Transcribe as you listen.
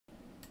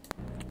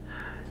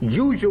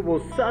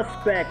Usual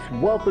suspects,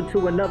 welcome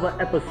to another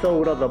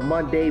episode of the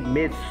Monday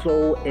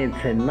Midsole, and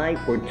tonight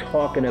we're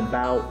talking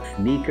about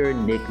sneaker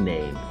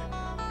nicknames.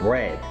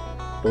 Bred,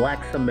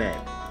 black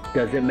cement,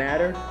 does it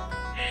matter?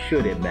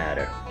 Should it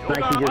matter?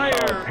 Nike just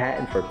filed a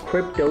patent for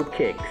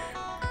CryptoKicks,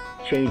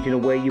 changing the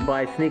way you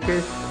buy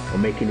sneakers or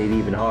making it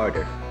even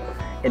harder.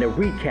 And a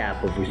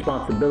recap of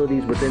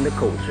responsibilities within the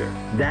culture,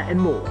 that and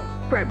more.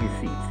 Grab your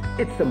seats,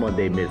 it's the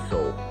Monday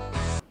Midsole.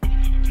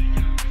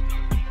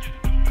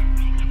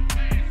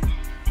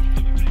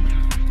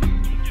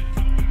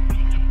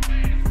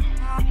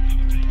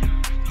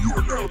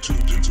 Now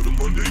tuned into the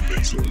Monday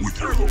Midsole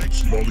with your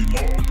hosts Molly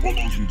Mom,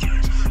 Polos and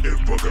Jays,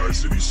 and Buckeye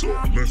City Soul.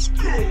 Let's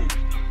go!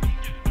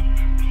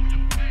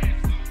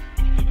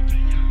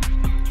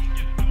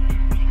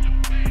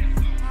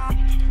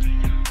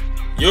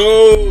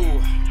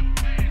 Yo!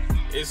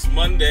 It's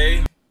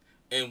Monday,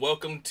 and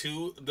welcome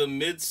to the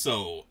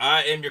Midsole.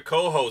 I am your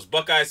co-host,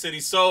 Buckeye City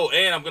Soul,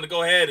 and I'm going to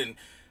go ahead and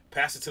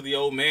pass it to the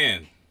old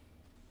man.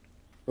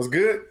 What's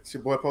good? It's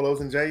your boy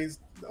Polos and Jays,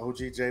 the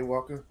OG Jay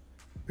Walker,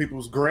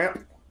 People's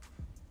Gramp.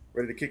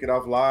 Ready to kick it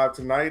off live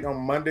tonight on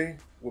Monday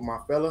with my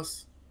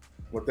fellas.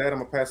 With that, I'm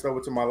going to pass it over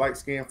to my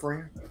light-skinned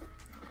friend.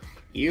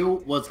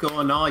 You, what's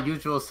going on?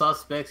 Usual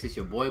suspects. It's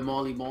your boy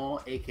Molly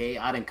Mall, a.k.a.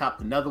 I done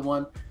copped another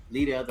one.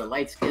 Leader of the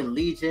Light Skin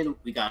Legion.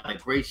 We got a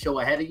great show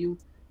ahead of you.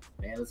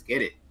 Man, let's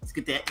get it. Let's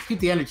get the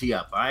energy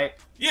up, all right?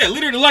 Yeah,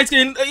 leader of the light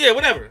skin. Yeah,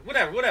 whatever. All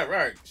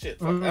right, shit.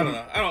 Fuck, I don't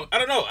know. I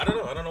don't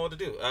know what to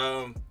do.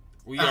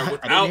 We are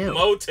without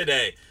Mo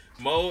today.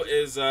 Mo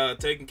is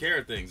taking care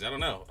of things. I don't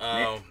know.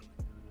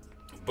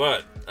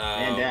 But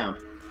man down.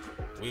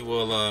 We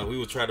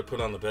will try to put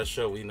on the best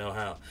show we know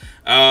how.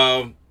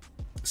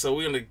 So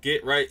we're gonna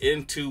get right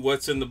into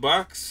what's in the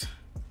box.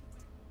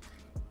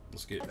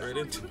 Let's get right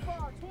into it.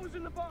 Who's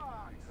in the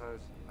box? Because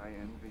I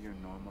envy your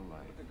normal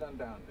life. Put the gun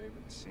down, David.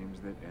 It seems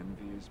that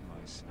envy is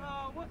my sin.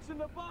 Oh, what's in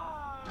the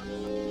box?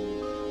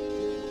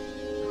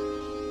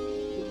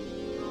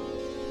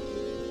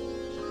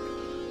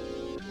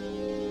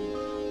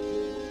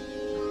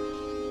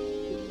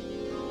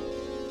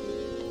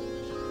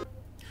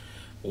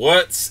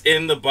 What's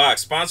in the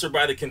box? Sponsored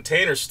by the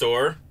Container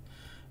Store.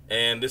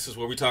 And this is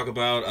where we talk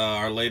about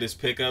our latest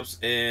pickups.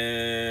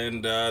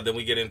 And then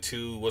we get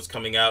into what's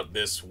coming out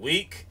this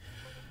week.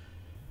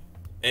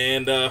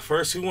 And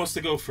first, who wants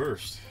to go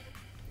first?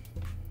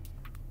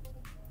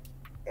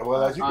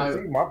 Well, as you can see,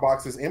 my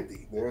box is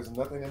empty. There's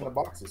nothing in the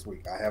box this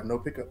week. I have no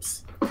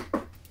pickups.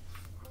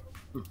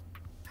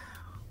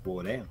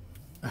 Boy, damn.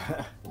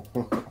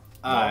 All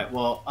right,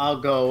 well,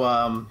 I'll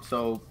go.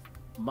 So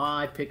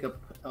my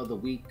pickup of the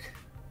week,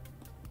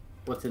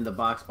 what's in the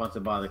box,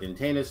 sponsored by the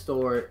Container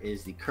Store,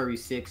 is the Curry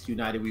 6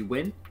 United We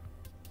Win.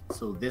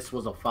 So this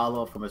was a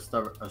follow-up from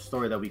a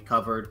story that we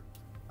covered.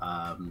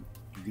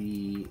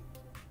 The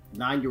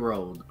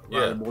 9-year-old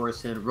Riley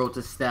Morrison wrote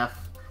to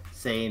Steph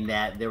saying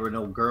that there were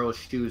no girls'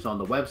 shoes on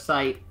the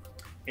website.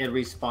 In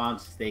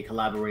response, they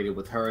collaborated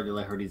with her. They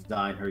let her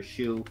design her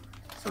shoe.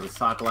 So the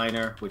sock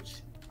liner,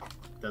 which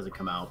doesn't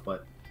come out,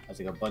 but has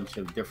like a bunch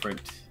of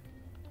different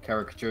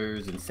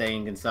caricatures and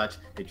saying and such.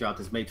 They dropped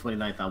this May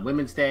 29th on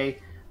Women's Day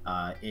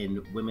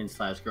in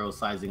women's/girls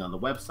sizing on the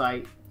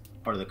website.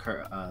 Part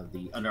of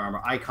the Under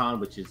Armour icon,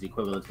 which is the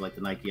equivalent to like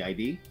the Nike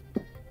ID.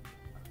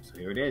 So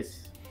here it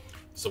is.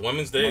 So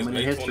Women's Day is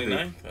May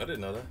 29th? I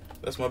didn't know that.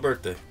 That's my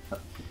birthday.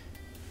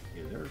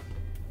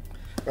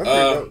 That's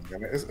dope,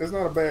 man. It's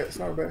not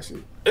a bad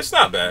shoe. It's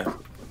not bad.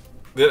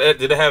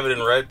 Did it have it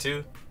in red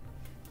too?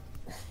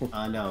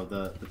 No,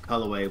 the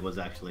colorway was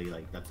actually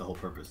like that's the whole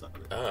purpose of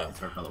it. It's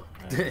her color.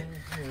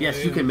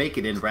 Yes, you can make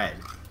it in red.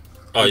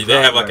 Oh,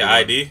 they have like an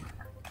ID?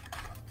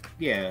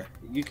 Yeah,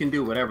 you can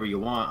do whatever you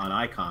want on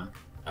Icon.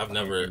 I've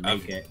never.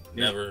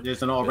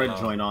 There's an all red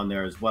joint on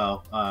there as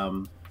well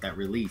that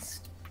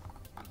released,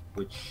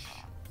 which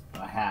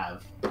I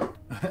have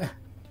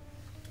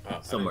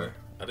somewhere.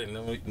 I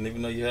didn't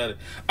even know you had it.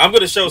 I'm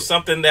gonna show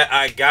something that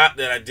I got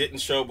that I didn't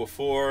show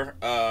before.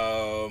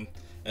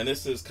 And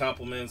this is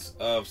compliments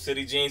of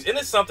City Jeans, and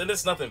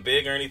it's nothing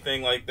big or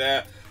anything like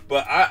that,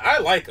 but I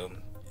like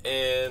them.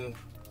 And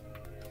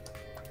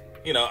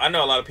you know, I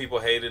know a lot of people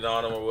hated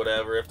on them or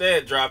whatever. If they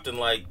had dropped in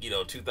like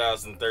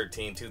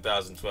 2013,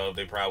 2012,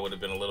 they probably would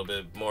have been a little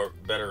bit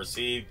better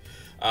received.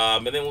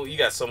 And then you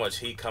got so much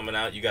heat coming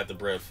out. You got the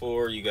Bred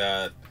 4, you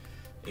got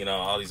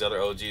all these other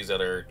OGs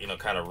that are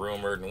kind of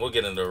rumored, and we'll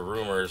get into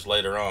rumors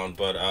later on.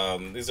 But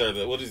these are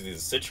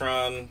these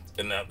Citron,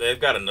 and they've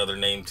got another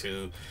name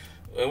too.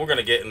 And we're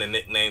gonna get into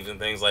nicknames and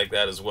things like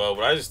that as well.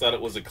 But I just thought it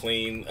was a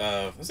clean,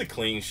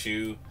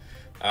 shoe.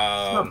 It's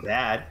not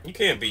bad. You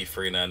can't beat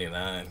free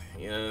 99.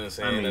 You know what I'm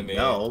saying? I mean,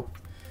 no.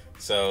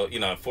 So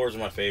 4's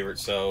my favorite.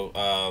 So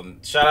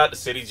shout out to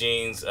City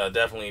Jeans.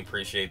 Definitely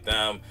appreciate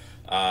them.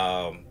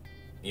 Having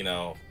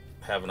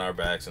our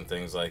backs and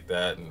things like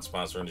that, and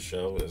sponsoring the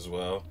show as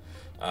well.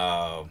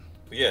 But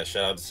yeah,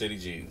 shout out to City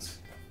Jeans.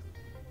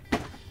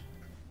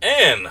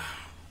 And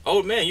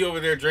oh man, you over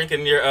there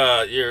drinking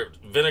your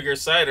vinegar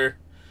cider?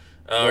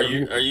 Are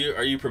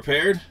you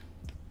prepared?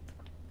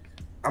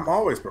 I'm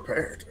always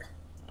prepared.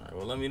 All right,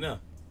 well, let me know.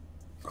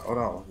 Hold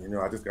on. You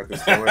know, I just got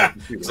this slow ass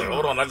computer. So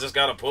hold on, I just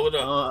gotta pull it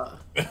up.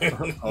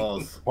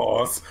 Pause.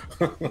 Pause.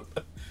 All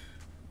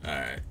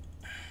right.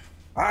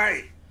 All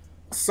right.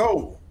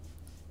 So,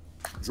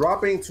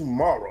 dropping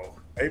tomorrow,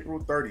 April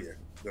 30th,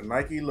 the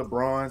Nike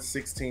LeBron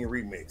 16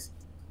 remix.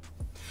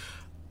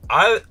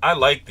 I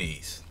like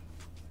these.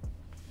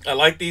 I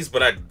like these,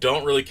 but I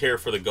don't really care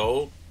for the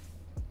gold.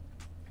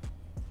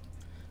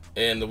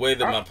 And the way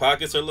that my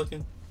pockets are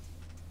looking.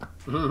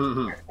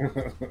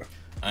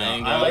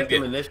 I liked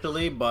them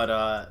initially,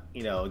 but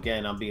you know,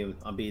 again, I'm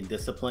being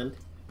disciplined.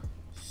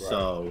 Right.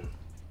 So,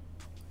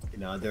 you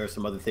know, there are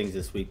some other things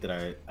this week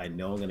that I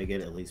know I'm gonna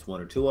get at least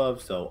one or two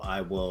of. So I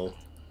will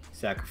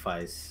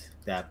sacrifice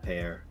that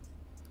pair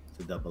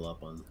to double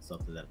up on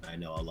something that I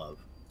know I love.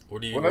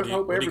 What are you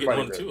getting one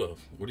and two of?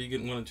 What are you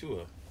getting one and two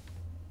of?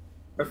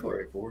 Air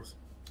Force.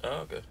 Oh,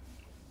 okay.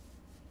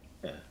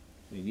 Yeah,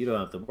 I mean, you don't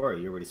have to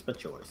worry. You already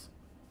spent yours.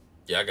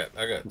 Yeah, I got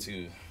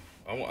two.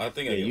 I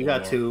think. Yeah, you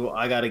got two.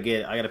 I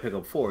gotta pick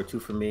up four. Two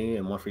for me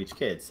and one for each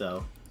kid.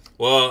 So.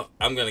 Well,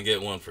 I'm gonna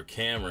get one for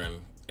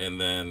Cameron, and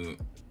then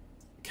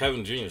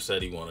Kevin Jr.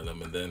 said he wanted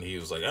them, and then he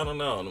was like, I don't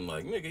know, and I'm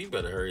like, nigga, you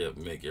better hurry up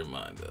and make your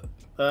mind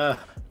up.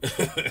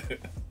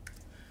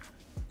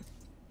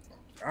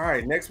 All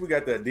right, next we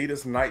got the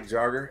Adidas Night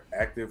Jogger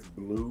Active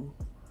Blue,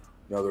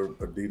 another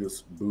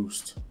Adidas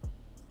Boost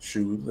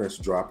shoe that's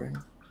dropping.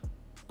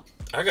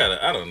 I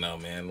don't know,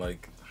 man.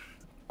 Like,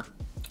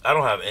 I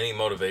don't have any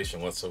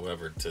motivation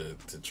whatsoever to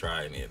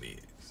try any of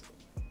these.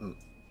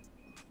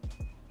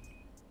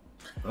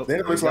 Then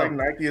it looks like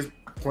Nike is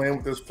playing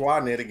with this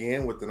Flyknit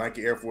again with the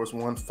Nike Air Force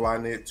One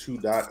Flyknit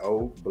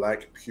 2.0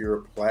 Black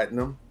Pure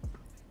Platinum.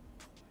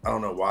 I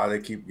don't know why they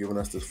keep giving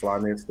us this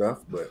Flyknit stuff,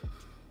 but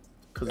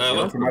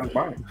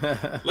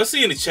let's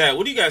see in the chat.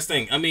 What do you guys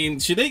think? I mean,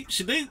 should they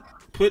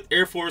put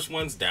Air Force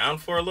Ones down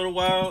for a little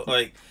while?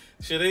 Like,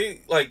 should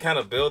they like kind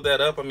of build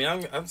that up? I mean,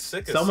 I'm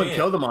sick of someone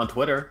killed them on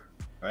Twitter,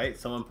 right?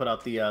 Someone put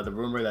out the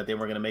rumor that they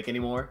weren't going to make any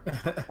more.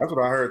 That's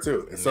what I heard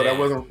too. So that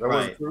wasn't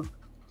true.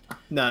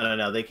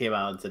 No. They came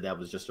out and said that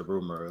was just a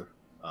rumor.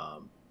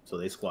 So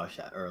they squashed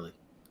that early.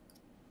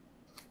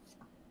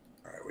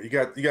 All right. Well,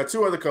 you got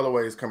two other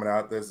colorways coming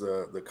out. There's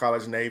the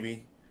College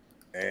Navy,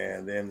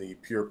 and then the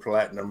Pure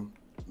Platinum,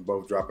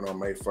 both dropping on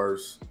May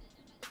 1st.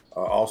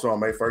 Also on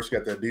May 1st, you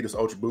got the Adidas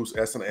Ultra Boost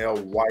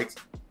SNL White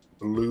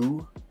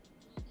Blue.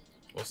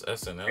 What's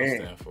SNL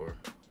stand for?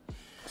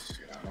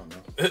 Shit, I don't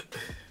know.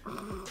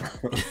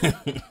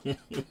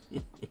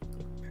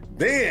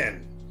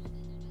 Then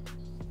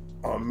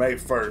on May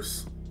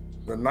 1st,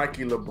 the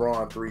Nike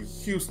LeBron 3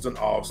 Houston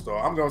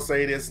All-Star. I'm going to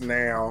say this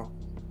now.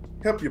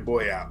 Help your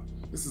boy out.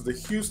 This is the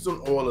Houston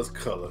Oilers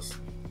colors.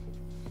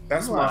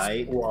 That's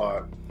my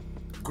squad.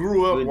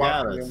 Grew up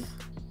watching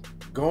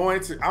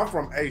them. I'm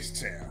from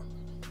H-Town.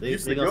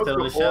 Used to go to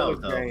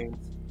Oilers games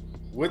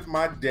with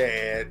my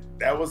dad.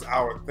 That was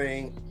our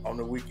thing on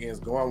the weekends.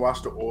 Go and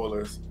watch the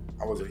Oilers.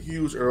 I was a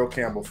huge Earl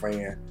Campbell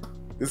fan.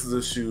 This is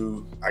a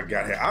shoe I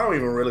got here. I don't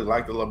even really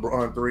like the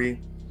LeBron 3.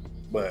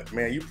 But,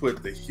 man, you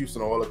put the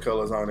Houston Oilers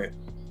colors on it,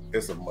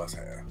 it's a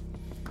must-have.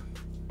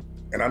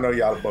 And I know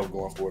y'all are both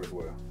going for it as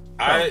well.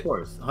 Of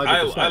course,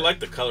 I like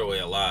the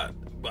colorway a lot.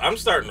 But I'm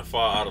starting to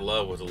fall out of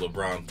love with the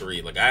LeBron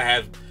 3. Like,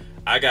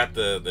 I got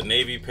the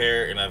Navy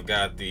pair, and I've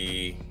got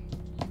the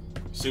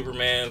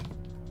Superman.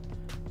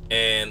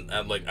 And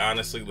I'm, like,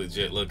 honestly,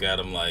 legit look at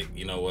them like,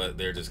 you know what?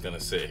 They're just going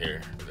to sit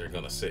here. They're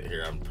going to sit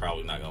here. I'm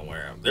probably not going to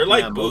wear them. They're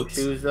like boots.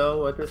 Most shoes,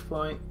 though, at this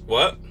point?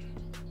 What?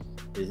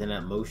 Isn't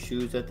that most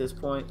shoes at this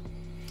point?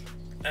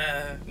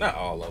 Not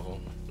all of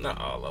them. Not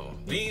all of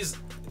them. These,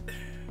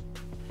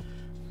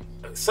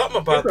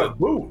 something about it's a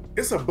boot.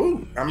 It's a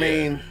boot. I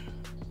mean,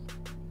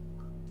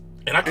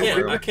 and I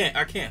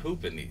can't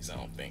hoop in these. I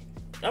don't think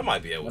I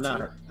might be able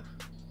to.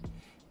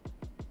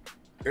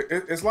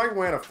 It's like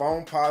wearing a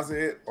foam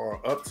posit or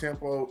up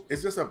tempo.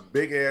 It's just a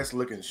big ass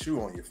looking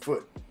shoe on your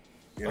foot.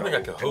 I think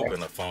I could hoop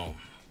in a foam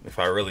if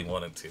I really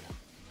wanted to.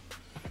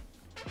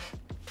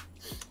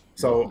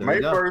 So May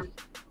 1st,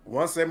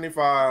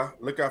 175.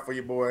 Look out for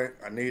your boy.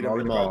 I need him.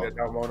 Anybody that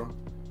don't want him,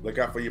 look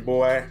out for your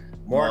boy.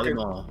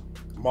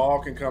 Maul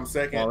can come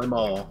second.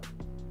 Maul.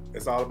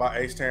 It's all about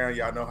H-Town.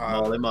 Y'all know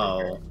how.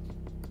 Maul.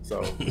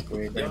 So we ain't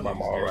thinking about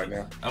Maul right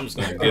now. I'm just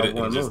gonna get it.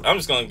 I'm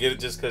just gonna get it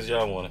just because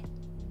y'all want it.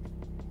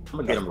 I'm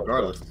gonna get him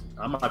regardless.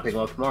 I might pick him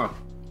up tomorrow.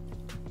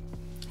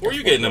 Where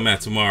you getting them at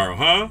tomorrow,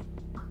 huh?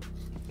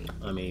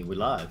 I mean, we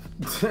live.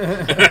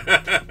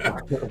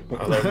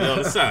 I'll let me on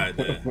the side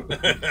then.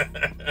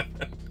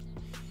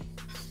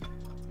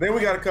 Then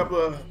we got a couple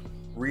of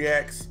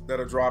reacts that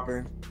are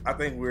dropping. I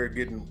think we're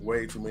getting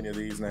way too many of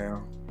these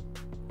now.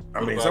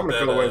 I mean, some of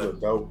the colorways are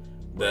dope.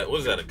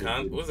 Was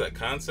that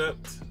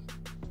concept?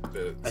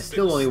 I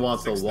still only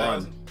want the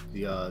one,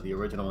 the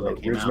original one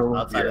that came out.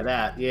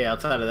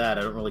 Outside of that,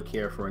 I don't really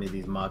care for any of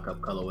these mock-up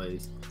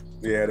colorways.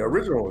 Yeah, the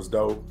original was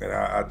dope, and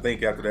I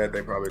think after that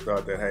they probably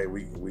thought that, hey,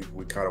 we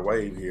caught a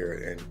wave here,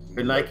 and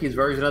the Nike's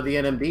version of the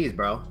NMDs,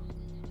 bro.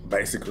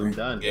 basically.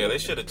 Done. Yeah, they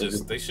should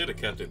have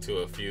kept it to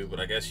a few, but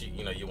I guess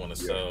you want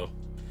to sell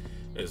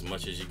as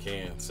much as you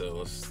can, so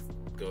let's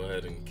go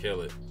ahead and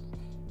kill it.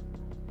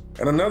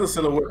 And another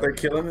silhouette they're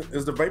killing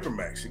is the Vapor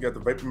Max. You got the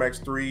Vapor Max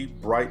 3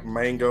 Bright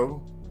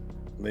Mango,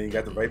 and then you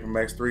got the Vapor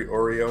Max 3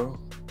 Oreo.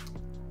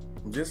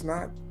 I'm just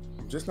not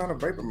a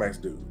Vapor Max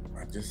dude.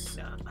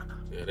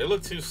 Yeah, they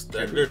look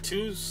they're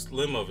too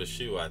slim of a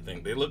shoe. I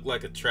think they look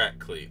like a track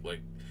cleat.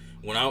 Like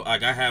when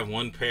I have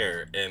one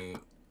pair, and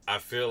I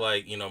feel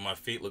like my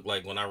feet look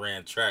like when I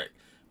ran track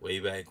way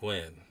back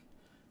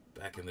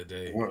back in the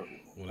day.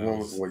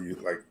 When you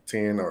like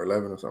 10 or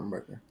 11 or something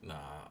back there? Nah,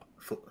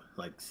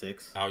 like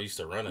 6. I used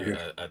to run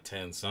a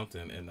 10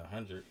 something in the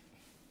 100.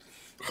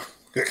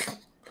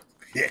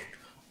 Yeah.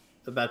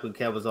 Back when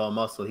Kev was all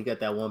muscle, he got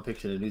that one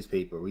picture in the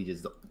newspaper where he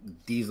just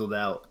dieseled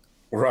out.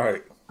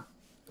 Right.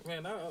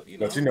 Man, but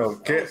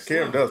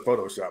Kev does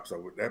Photoshop,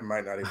 so that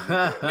might not even be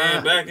that.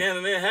 Man, back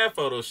then they didn't have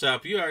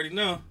Photoshop. You already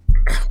know.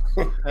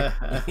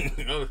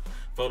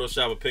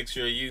 Photoshop a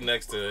picture of you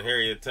next to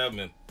Harriet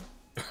Tubman.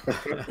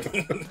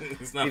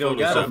 It's not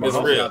Photoshop, it's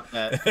real.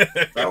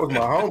 That was my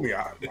homie.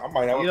 I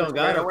might have. You don't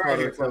got to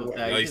Photoshop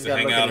that. I used to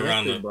hang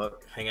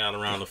out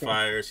around the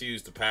fire. She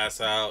used to pass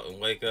out and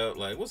wake up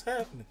like, "What's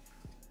happening?"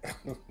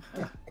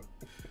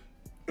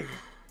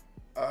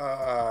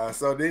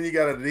 So then you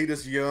got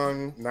Adidas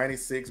Young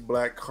 96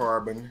 Black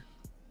Carbon,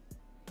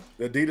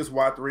 the Adidas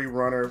Y3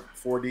 Runner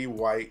 4D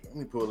White. Let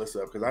me pull this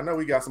up because I know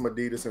we got some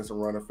Adidas and some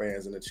Runner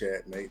fans in the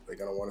chat, and they're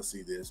gonna want to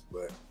see this,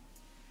 but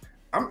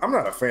I'm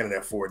not a fan of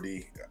that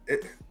 4D.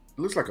 It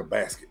looks like a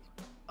basket.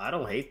 I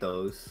don't hate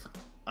those.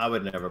 I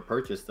would never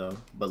purchase them,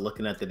 but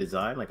looking at the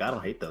design, like I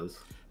don't hate those.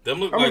 Them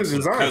look like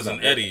some Cousin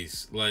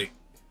Eddie's, like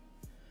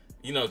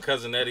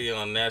Cousin Eddie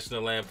on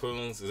National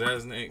Lampoons. Is that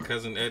his name,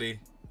 Cousin Eddie?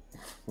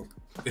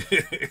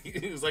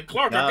 He was like,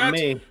 Clark,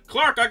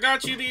 I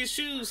got you these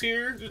shoes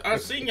here. I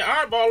seen you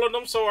eyeballing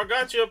them, so I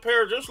got you a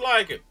pair just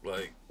like it.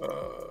 Like,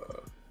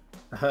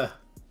 now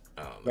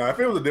if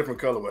it was a different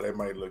color, it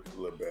might look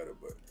a little better,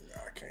 but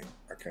I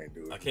can't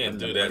do it. I can't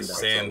do that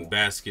sand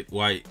basket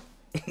white.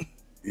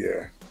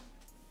 Yeah,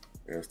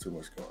 there's too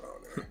much going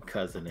on there.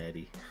 Cousin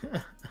Eddie.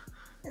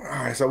 All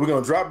right, so we're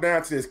gonna drop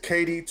down to this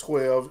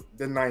KD12,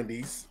 the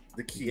 90s,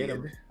 the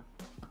kid.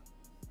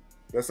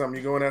 That's something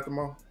you going after,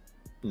 Mo?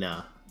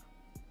 Nah.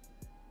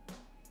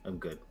 I'm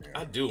good. Yeah.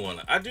 I do want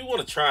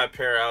to try a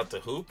pair out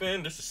to hoop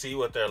in just to see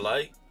what they're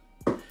like,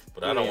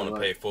 but I don't want to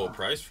pay full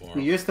price for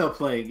them. You're still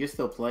playing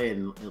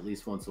at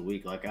least once a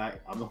week. Like I'm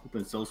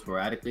hooping so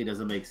sporadically, it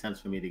doesn't make sense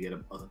for me to get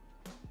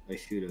a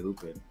shoe to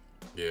hoop in.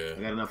 Yeah,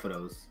 I got enough of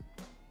those.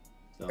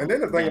 So, and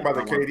then the thing about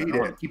the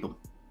KD keep them.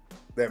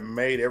 That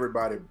made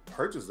everybody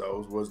purchase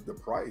those was the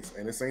price,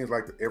 and it seems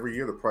like every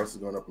year the price is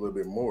going up a little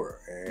bit more.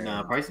 And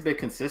price has been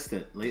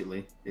consistent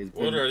lately.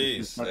 What are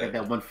these? Like at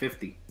that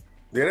 150.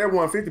 Yeah, that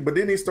 150, but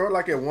didn't he start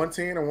like at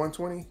 110 or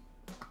 120?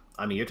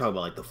 I mean, you're talking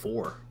about like the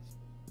 4.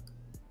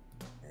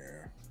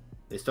 Yeah.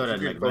 They started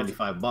at like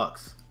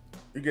 $95.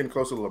 You're getting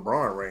close to the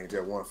LeBron range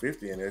at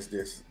 150, and it's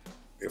just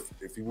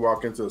if you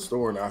walk into a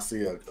store and I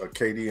see a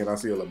KD and I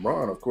see a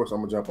LeBron, of course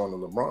I'm gonna jump on the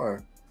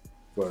LeBron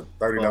for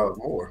 $30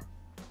 more.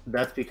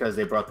 That's because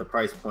they brought the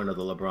price point of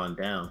the LeBron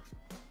down.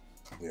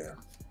 Yeah.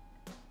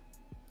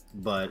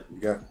 But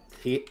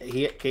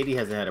KD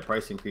hasn't had a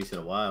price increase in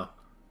a while.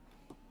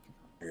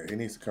 Yeah, he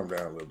needs to come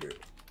down a little bit.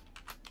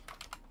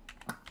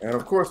 And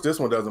of course, this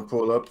one doesn't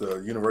pull up. The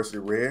University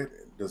Red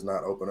does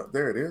not open up.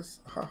 There it is.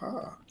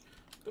 Ha.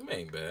 Them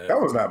ain't bad.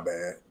 That was not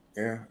bad.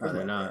 Yeah, no,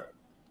 they're not.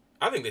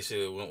 I think they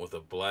should have went with a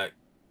black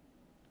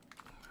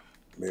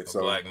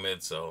midsole. Black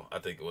midsole. I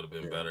think it would have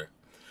been better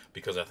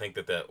because I think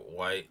that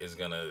white is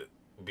gonna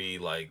be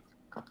like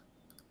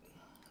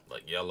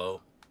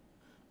yellow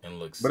and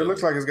looks. But silly. it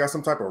looks like it's got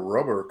some type of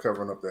rubber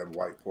covering up that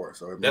white part.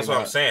 So that's what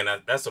I'm saying.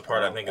 That's the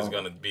part I think is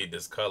gonna be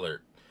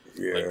discolored.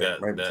 Yeah,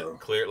 like that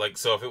clear. Like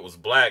so, if it was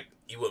black,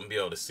 you wouldn't be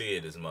able to see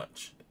it as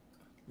much.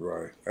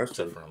 Right. That's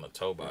except true. for on the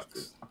toe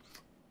box.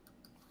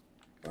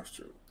 That's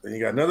true. Then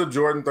you got another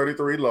Jordan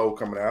 33 low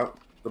coming out.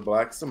 The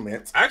black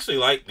cement. I actually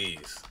like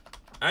these.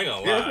 I ain't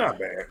gonna lie. Yeah, it's not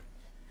bad.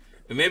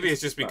 And maybe it's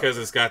just because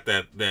it's got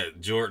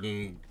that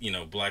Jordan,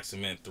 black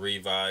cement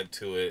 3 vibe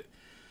to it.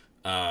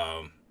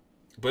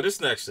 But it's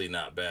actually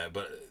not bad.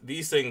 But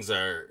these things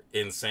are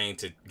insane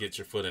to get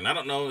your foot in. I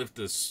don't know if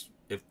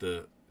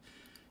the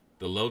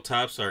low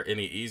tops are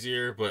any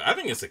easier, but I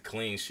think it's a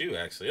clean shoe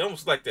actually.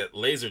 Almost like that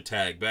laser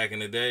tag back in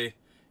the day.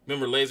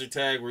 Remember laser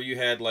tag where you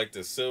had like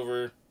the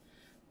silver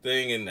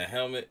thing in the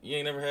helmet? You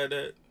ain't never had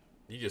that?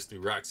 You just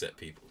threw rocks at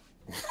people.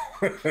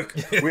 We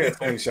had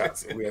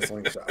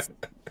slingshots.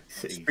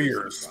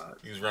 Spears.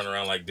 He was running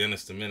around like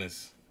Dennis the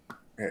Menace.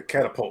 Yeah,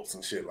 catapults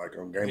and shit like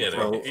on Game of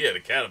Thrones. He had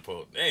a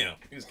catapult. Damn,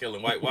 he was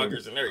killing White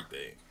Walkers and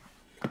everything.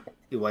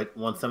 You white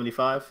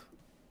 175?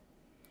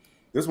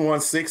 This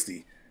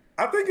 160.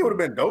 I think it would have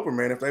been doper,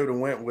 man, if they would have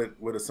went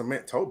with a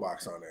cement toe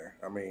box on there.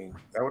 I mean,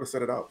 that would have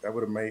set it out. That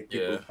would have made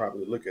people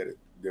probably look at it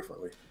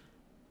differently.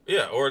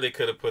 Yeah, or they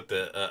could have put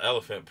the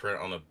elephant print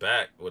on the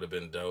back. Would have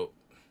been dope.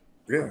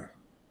 Yeah.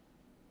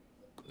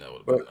 That would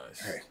have been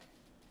nice. Hey,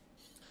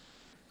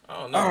 I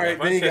don't know. All right, if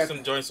then I you catch got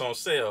some joints on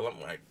sale, I'm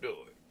like, do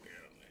it.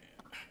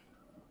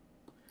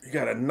 you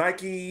got a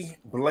Nike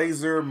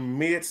Blazer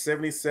Mid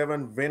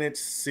 77 Vintage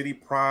City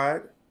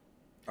Pride.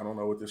 I don't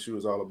know what this shoe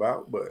is all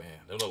about, but Man,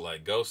 they look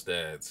like ghost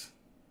dads.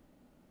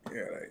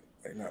 yeah,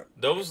 they not.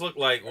 Those look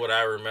like what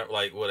I remember,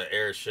 like what an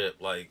airship,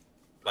 like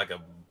a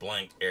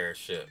blank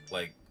airship,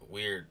 like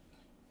weird.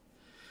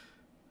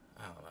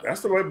 I don't know.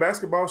 That's the way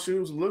basketball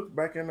shoes looked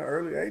back in the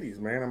early 80s,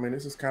 man. I mean,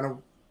 this is kind of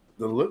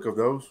the look of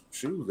those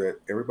shoes that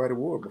everybody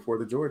wore before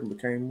the Jordan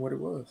became what it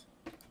was.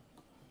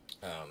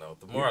 I don't know.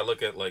 The more I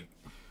look at like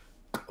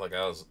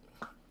I was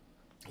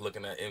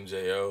looking at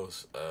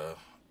MJO's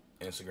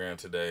Instagram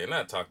today, and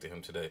I talked to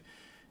him today,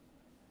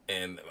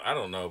 and I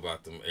don't know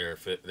about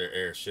their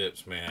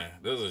airships, man.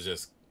 Those are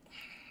just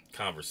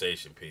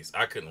conversation piece.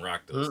 I couldn't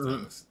rock those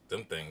things.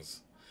 Them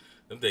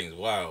things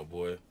wild,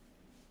 boy.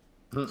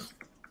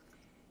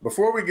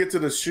 Before we get to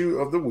the shoe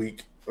of the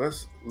week,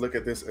 let's look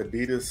at this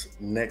Adidas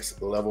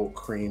Next Level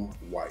Cream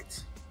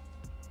White.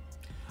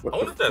 I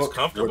wonder if that's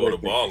comfortable to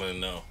ball in,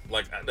 though.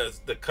 Like,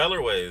 the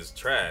colorway is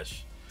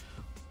trash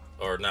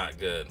or not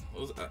good.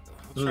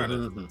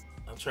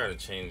 I'm trying to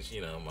change,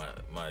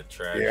 my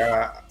trash.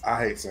 Yeah, I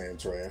hate saying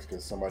trash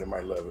because somebody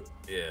might love it.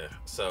 Yeah,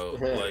 so,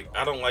 like,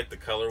 I don't like the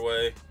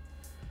colorway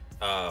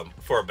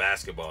for a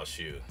basketball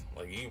shoe.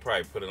 Like, you can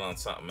probably put it on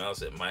something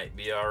else. It might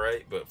be all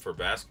right, but for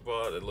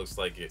basketball, it looks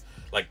like it,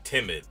 like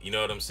timid. You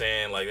know what I'm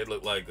saying? Like, it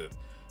looked like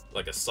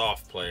a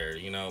soft player,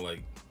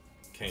 like,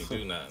 can't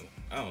do nothing.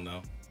 I don't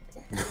know.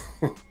 You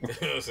know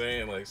what I'm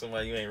saying? Like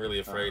somebody you ain't really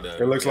afraid of.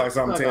 It looks like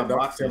something Tim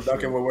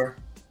Duncan would wear.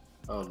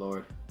 Oh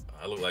Lord.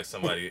 I look like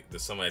somebody at the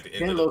end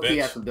Tim of the bench. He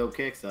had some dope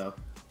kicks though.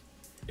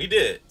 He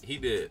did.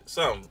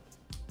 Some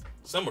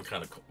were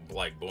kind of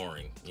like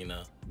boring,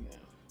 Yeah.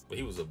 But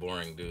he was a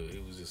boring dude.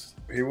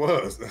 He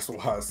was. That's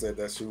why I said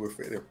that shoe would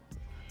fit him.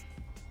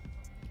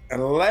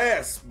 And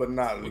last but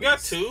not least, we got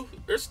two.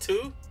 There's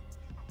two.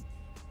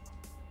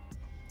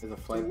 There's a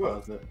flight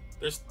positive.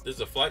 There's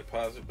a flight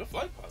positive. The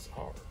flight positive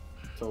hard.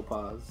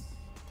 Topaz.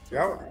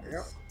 Y'all,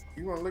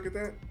 you want to look at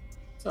that?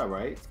 It's all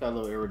right. It's got a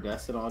little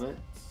iridescent on it.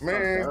 It's Man, not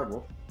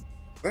terrible.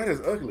 That is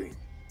ugly.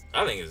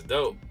 I think it's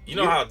dope. You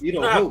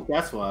don't hoop.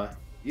 That's why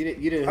you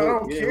didn't hoop. I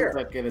don't care.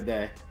 Back in the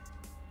day.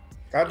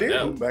 I did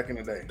hoop back in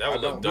the day. That would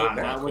look dope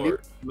on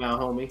court. Now,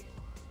 homie.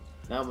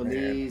 Not with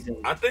these.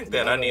 I think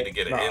that I need to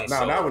get an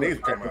insole. Not when these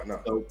came out.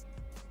 No.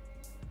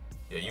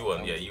 Yeah, you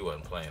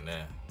wasn't playing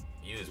that.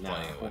 You was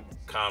playing with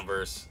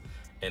Converse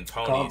and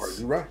ponies. Converse,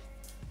 you're right.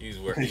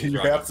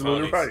 You're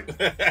absolutely right.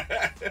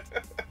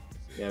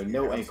 Yeah,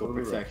 no ankle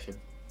protection.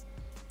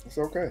 It's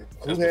okay.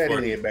 Who had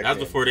any back then? That's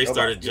before they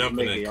started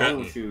jumping and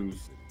cutting.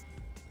 Shoes.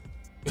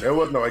 There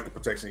was no ankle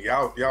protection.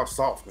 Y'all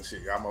soft and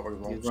shit. Y'all motherfuckers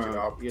won't shit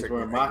out. He was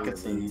wearing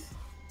moccasins.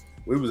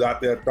 We was out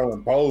there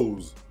throwing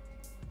poles.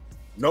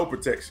 No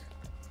protection.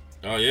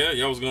 Oh yeah,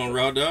 y'all was going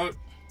raw dog.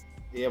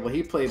 Yeah, when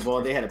he played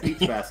ball, they had a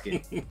pizza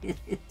basket.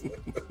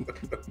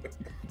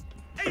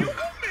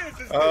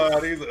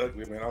 These are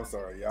ugly, man. I'm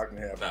sorry. Y'all can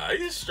have. Nah,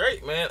 he's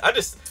straight, man. I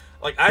just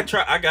I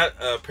got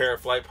a pair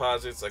of flight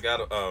posits. I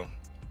got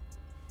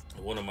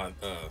one of my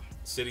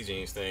City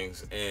Jeans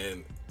things,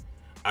 and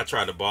I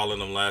tried to ball in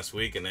them last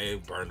week, and they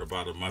burned the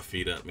bottom of my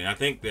feet up, man. I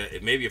think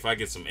that maybe if I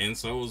get some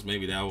insoles,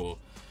 maybe that will,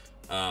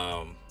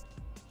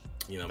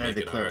 make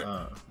it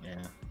alright. Yeah.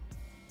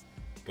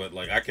 But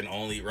like, I can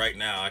only right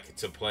now,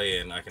 to play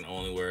in, I can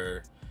only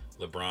wear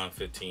LeBron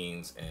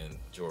 15s and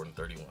Jordan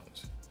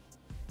 31s.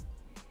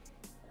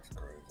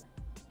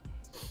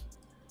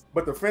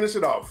 But to finish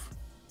it off,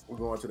 we're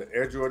going to the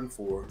Air Jordan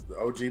 4, the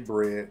OG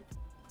Bred,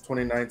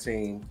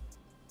 2019,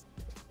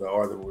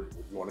 or you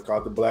want to call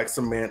it the Black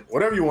Cement,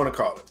 whatever you want to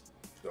call it.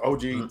 The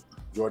OG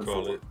Jordan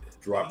 4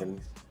 dropping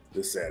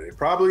this Saturday.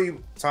 Probably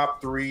top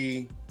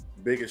 3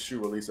 biggest shoe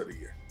release of the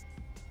year.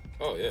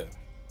 Oh, yeah.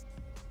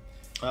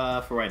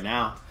 For right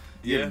now.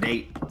 Year to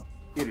date.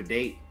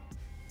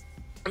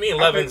 I mean,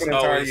 11's for the always...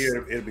 entire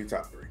year, it'll be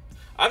top 3.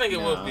 I think it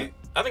will be.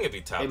 I think it'd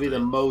be top. Maybe 3. the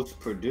most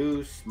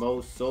produced,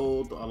 most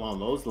sold along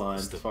those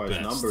lines as far best.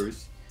 as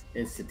numbers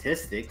and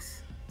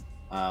statistics.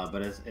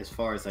 But as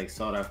far as like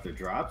sought after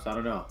drops, I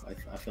don't know.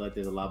 I feel like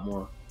there's a lot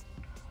more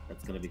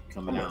that's going to be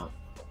coming out.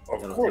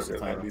 Of course,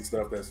 there's going to be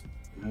stuff that's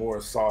more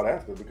sought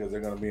after because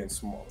they're going to be in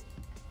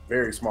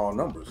very small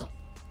numbers.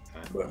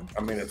 But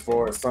I mean, as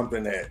far as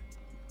something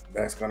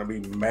that's going to be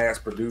mass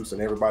produced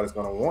and everybody's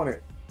going to want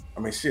it, I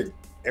mean, shit.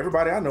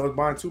 Everybody I know is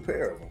buying 2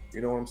 pair of them.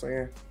 You know what I'm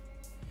saying?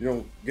 You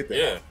don't get that.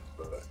 Yeah.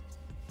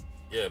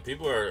 Yeah,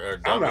 people are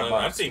doubling.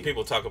 I've seen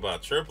people talk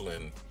about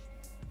tripling.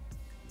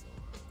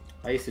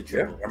 I used to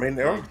triple. Yeah, I mean,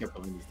 they're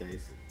tripling these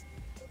days.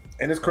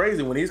 And it's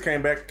crazy when these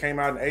came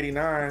out in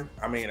 '89.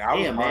 I mean, I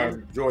was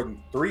buying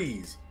Jordan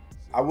 3s.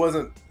 I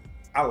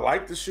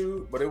liked the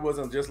shoe, but it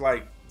wasn't just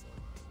like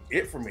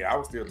it for me. I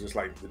was still just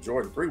like the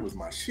Jordan 3 was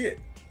my shit.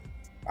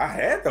 I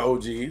had the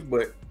OGs,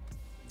 but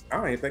I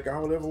don't even think I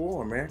would ever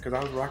wore them, man, because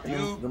I was rocking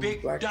them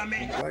black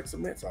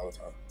cements all the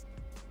time.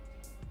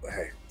 But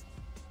hey,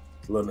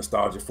 it's a little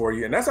nostalgia for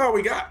you, and that's all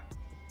we got.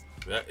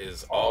 That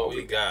is all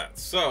we got.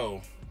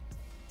 So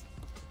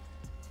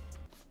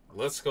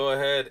let's go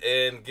ahead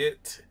and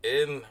get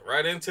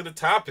right into the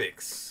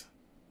topics.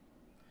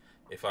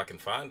 If I can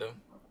find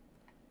them.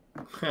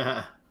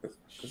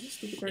 Is this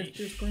stupid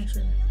screen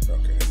share?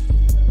 Okay.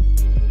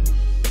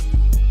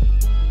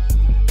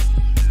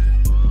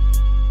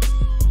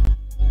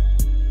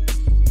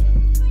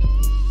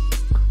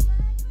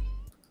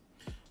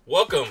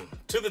 Welcome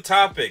to the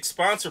topic,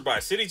 sponsored by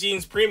City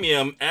Jeans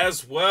Premium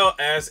as well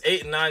as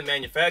 8 and 9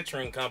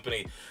 Manufacturing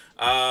Company.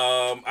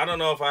 I don't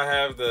know if I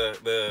have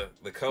the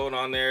code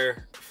on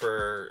there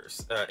for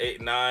 8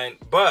 and 9,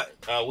 but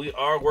we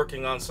are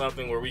working on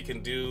something where we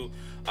can do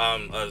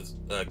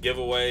a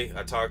giveaway.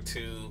 I talked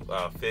to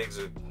Figs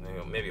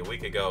maybe a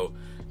week ago,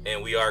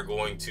 and we are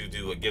going to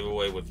do a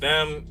giveaway with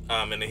them,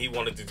 and he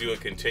wanted to do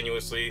it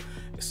continuously.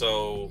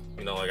 So,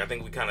 like I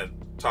think we kind of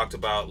talked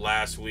about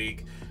last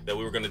week that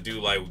we were going to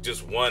do like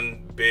just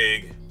one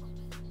big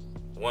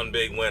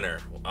winner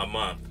a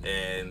month,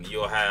 and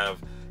you'll have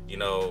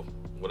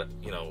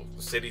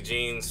City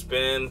Jeans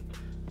spin,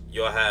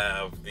 you'll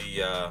have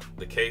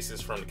the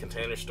cases from the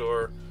Container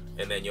Store,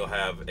 and then you'll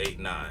have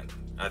 8-9.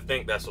 I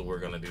think that's what we're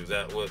gonna do. Is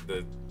that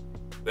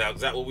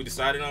what we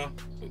decided on?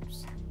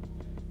 Oops.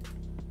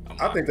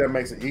 I think that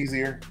makes it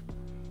easier.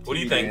 What do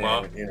you think,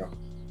 Mom?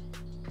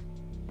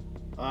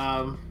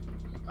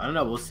 I don't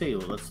know. We'll see.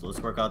 Let's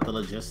work out the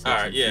logistics. All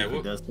right, yeah,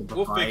 we'll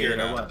figure it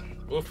out.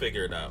 We'll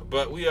figure it out.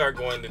 But we are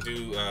going to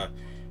do.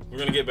 We're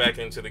going to get back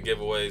into the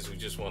giveaways. We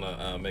just want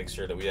to make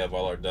sure that we have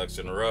all our ducks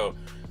in a row.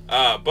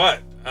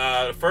 But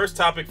the first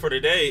topic for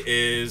today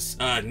is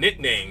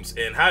nicknames,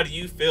 and how do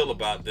you feel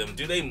about them?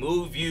 Do they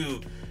move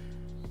you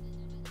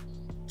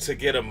to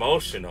get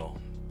emotional?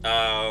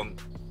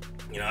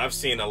 I've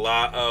seen a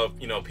lot of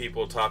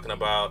people talking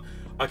about,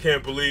 I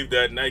can't believe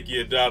that Nike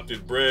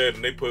adopted Bred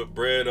and they put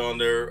Bred on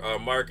their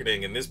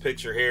marketing. And this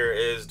picture here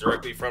is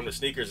directly from the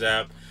sneakers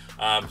app.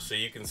 So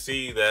you can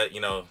see that,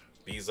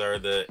 these are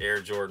the Air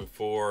Jordan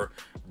 4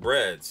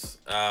 Breds.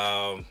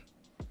 And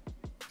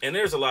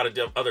there's a lot of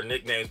other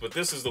nicknames, but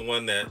this is the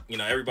one that,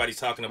 everybody's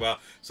talking about.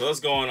 So let's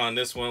go on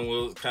this one.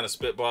 We'll kind of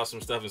spitball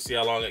some stuff and see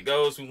how long it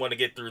goes. We want to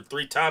get through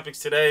 3 topics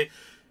today.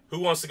 Who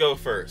wants to go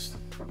first?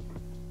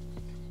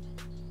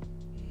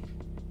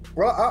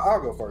 Well,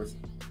 I'll go first.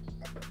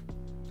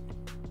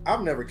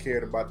 I've never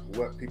cared about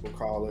what people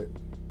call it,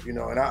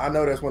 and I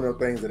know that's one of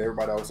the things that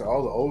everybody always say,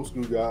 all the old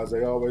school guys,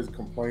 they always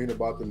complain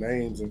about the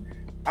names, and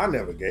I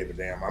never gave a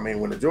damn. I mean,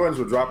 when the Jordans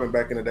were dropping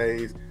back in the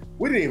days,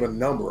 we didn't even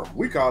number them.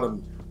 We called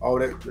them,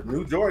 the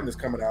new Jordan is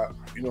coming out.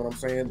 You know what I'm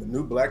saying? The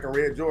new black and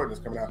red Jordan is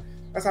coming out.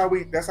 That's how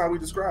we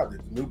described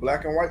it. The new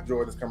black and white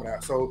Jordan is coming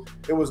out. So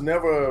it was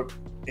never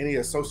any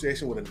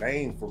association with a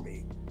name for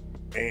me.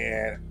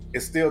 And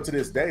it's still to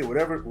this day,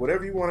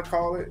 whatever you want to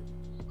call it,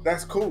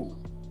 that's cool.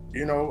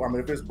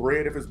 If it's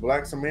Bred, if it's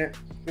black cement,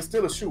 it's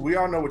still a shoe. We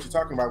all know what you're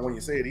talking about when you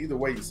say it. Either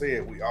way you say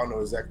it, we all know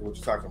exactly what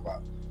you're talking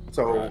about.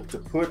 So Right. To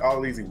put all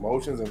these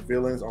emotions and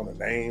feelings on the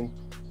name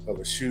of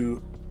a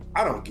shoe,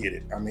 I don't get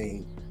it. I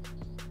mean,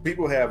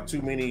 people have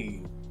too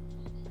many,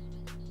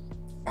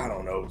 I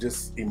don't know,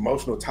 just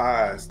emotional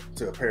ties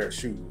to a pair of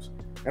shoes.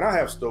 And I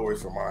have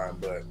stories for mine,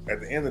 but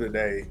at the end of the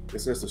day,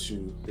 it's just a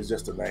shoe. It's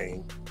just a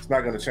name. It's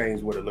not going to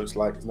change what it looks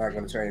like. It's not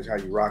going to change how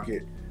you rock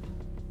it.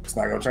 It's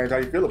not going to change how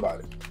you feel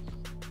about it.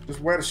 Just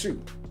wear the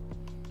shoe.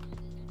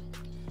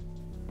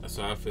 That's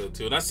how I feel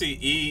too. And I see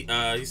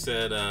he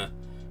said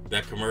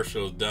that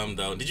commercial is dumb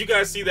though. Did you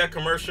guys see that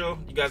commercial?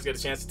 You guys get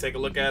a chance to take a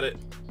look at it?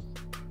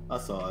 I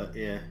saw it.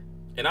 Yeah.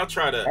 And I'll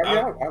try to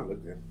I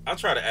looked at it. I'll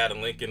try to add a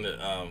link in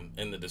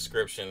the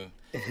description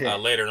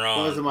later on.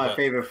 It wasn't my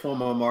favorite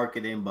form of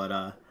marketing, but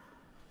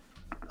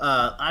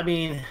I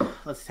mean,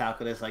 let's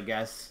tackle this. I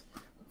guess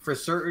for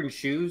certain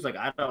shoes, like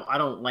I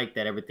don't like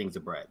that everything's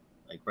a Bred.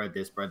 Like Bred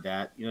this, Bred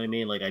that. You know what I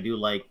mean? Like I do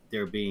like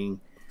there being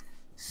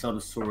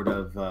some sort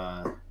of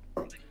I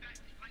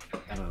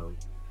don't know,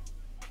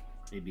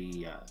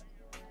 maybe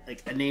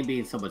like a name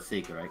being somewhat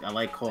sacred. Right? I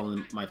like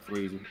calling my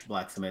threes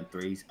black cement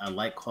threes. I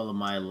like calling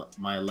my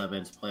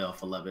 11s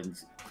playoff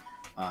 11s.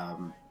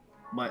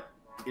 But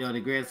in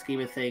the grand scheme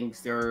of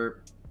things,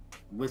 they're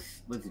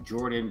with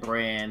Jordan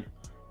brand.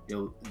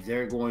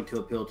 They're going to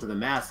appeal to the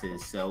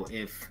masses. So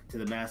if to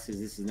the masses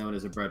this is known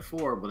as a Bred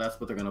 4, well,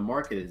 that's what they're going to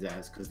market it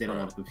as because they don't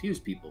want to confuse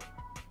people.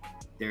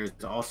 There's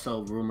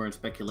also rumor and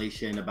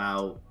speculation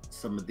about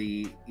some of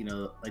the,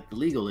 like the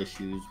legal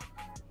issues,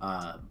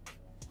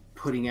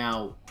 putting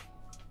out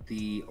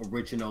the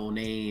original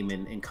name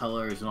and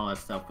colors and all that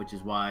stuff, which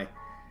is why,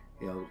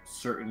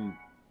 certain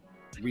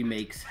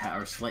remakes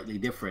are slightly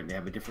different. They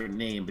have a different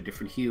name, a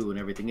different hue and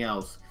everything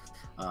else,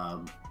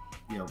 from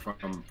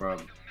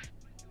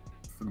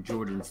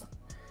Jordan's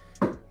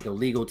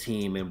legal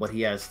team and what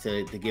he has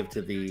to give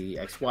to the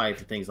ex-wife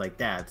and things like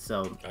that.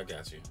 So I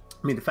got you.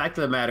 I mean, the fact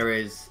of the matter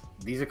is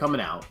these are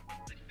coming out.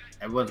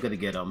 Everyone's going to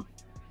get them.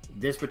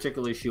 This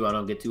particular shoe, I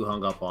don't get too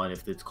hung up on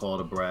if it's called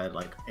a Bred.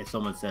 Like if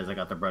someone says I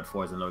got the Bred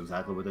 4s, I know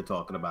exactly what they're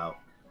talking about.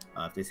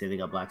 If they say they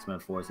got black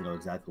cement 4s, I know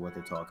exactly what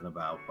they're talking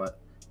about. But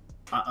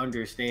I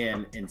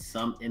understand in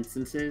some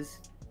instances,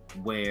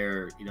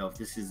 where, you know, if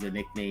this is a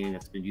nickname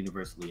that's been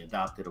universally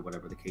adopted or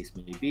whatever the case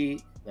may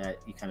be, that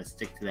you kind of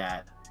stick to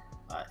that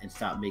and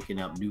stop making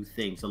up new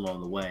things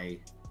along the way,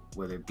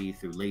 whether it be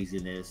through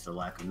laziness or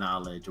lack of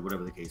knowledge or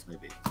whatever the case may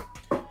be.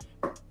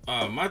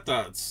 My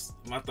thoughts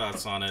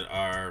on it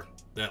are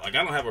that, like,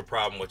 I don't have a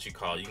problem what you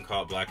call it. You can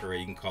call it black array,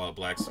 you can call it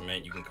black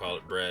cement, you can call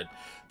it bred.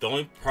 The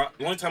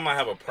only time I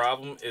have a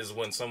problem is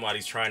when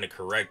somebody's trying to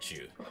correct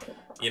you.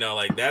 You know,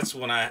 like, that's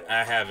when I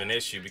have an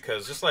issue,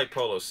 because just like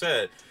Polo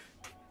said,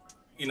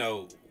 you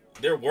know,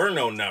 there were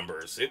no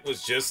numbers. It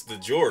was just the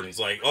Jordans.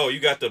 Like, oh, you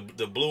got the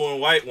blue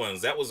and white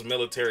ones. That was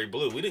military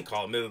blue. We didn't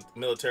call it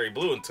military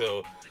blue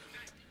until,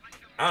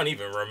 I don't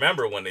even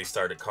remember when they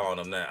started calling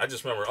them that. I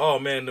just remember, oh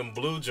man, them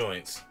blue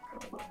joints.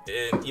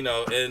 And, you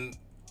know, and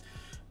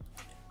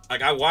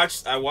like I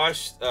watched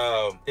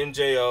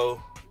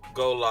MJO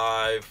go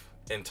live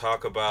and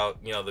talk about,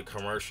 you know, the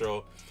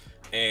commercial.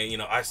 And, you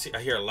know, I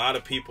hear a lot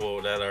of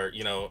people that are,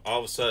 you know, all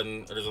of a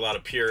sudden there's a lot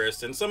of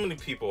purists, and some of the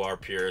people are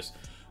purists.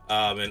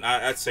 And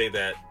I'd say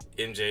that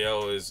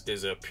MJO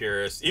is a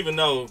purist, even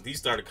though he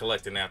started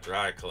collecting after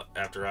I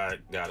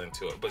got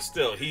into it. But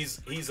still,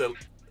 he's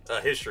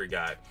a history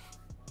guy.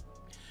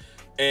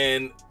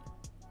 And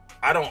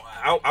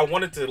I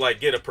wanted to, like,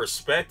 get a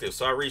perspective,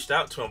 so I reached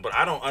out to him, but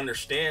I don't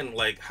understand,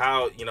 like,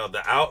 how, you know,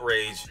 the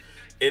outrage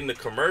in the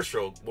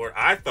commercial, where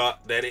I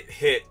thought that it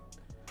hit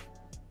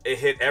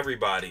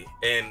everybody.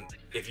 And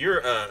if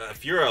you're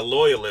a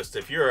loyalist,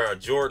 if you're a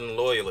Jordan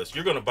loyalist,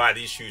 you're gonna buy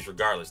these shoes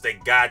regardless. They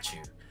got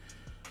you.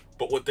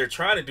 But what they're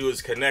trying to do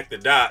is connect the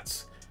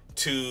dots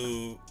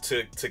to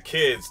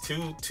kids,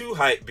 to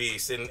hype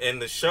beasts,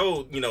 and the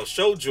show, you know,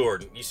 show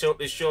Jordan.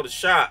 They show the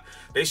shot.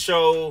 They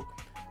show,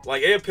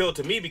 like, it appealed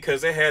to me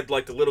because they had,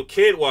 like, the little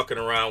kid walking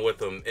around with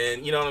them,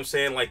 and you know what I'm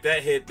saying, like,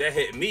 that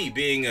hit me,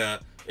 being an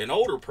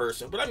older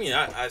person. But I mean,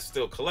 I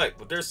still collect.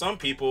 But there's some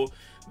people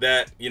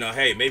that, you know,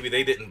 hey, maybe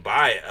they didn't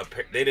buy it,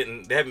 they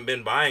haven't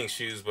been buying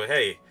shoes, but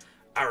hey,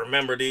 I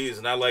remember these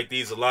and I like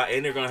these a lot,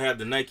 and they're gonna have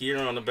the Nike ear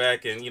on the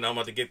back, and, you know, I'm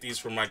about to get these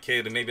for my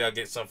kid, and maybe I'll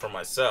get some for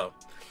myself.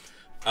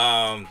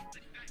 I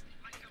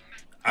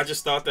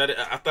just thought that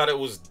I thought it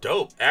was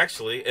dope,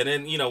 actually. And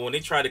then, you know, when they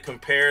try to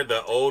compare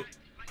the old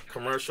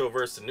commercial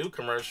versus the new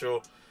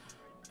commercial,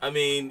 I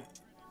mean,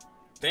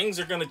 things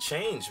are gonna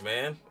change,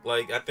 man.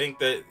 Like, I think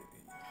that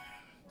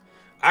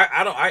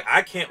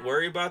I can't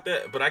worry about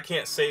that, but I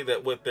can't say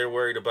that what they're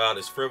worried about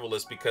is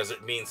frivolous because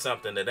it means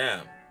something to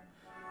them.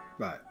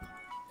 Right.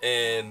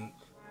 And,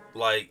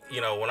 like, you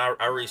know, when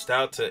I reached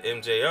out to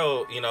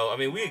MJO, you know, I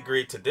mean, we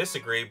agreed to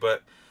disagree,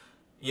 but,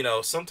 you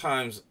know,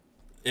 sometimes,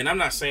 and I'm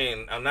not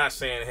saying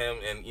him,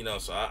 and, you know,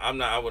 so I'm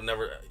not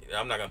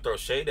gonna throw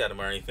shade at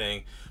him or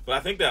anything, but I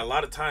think that a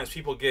lot of times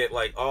people get,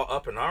 like, all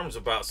up in arms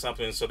about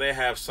something, so they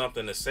have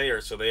something to say,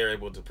 or so they are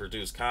able to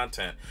produce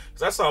content.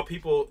 Because I saw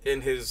people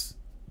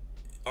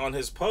on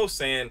his post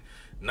saying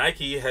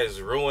Nike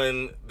has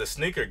ruined the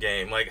sneaker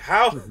game. Like,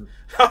 how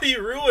do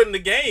you ruin the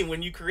game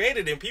when you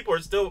created it? And people are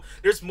still,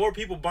 there's more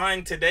people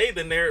buying today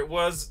than there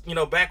was, you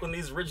know, back when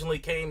these originally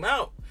came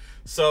out.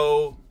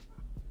 So,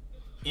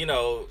 you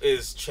know,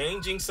 is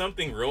changing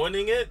something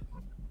ruining it?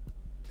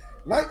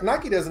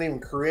 Nike doesn't even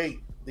create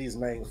these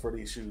names for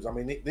these shoes. I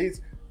mean,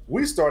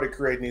 we started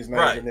creating these names,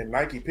 right, and then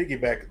Nike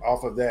piggybacked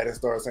off of that and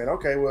started saying,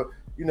 okay, well,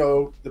 you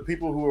know, the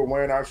people who are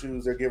wearing our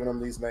shoes, they're giving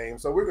them these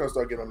names, so we're going to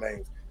start giving them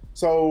names.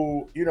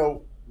 So, you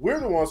know, we're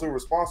the ones who are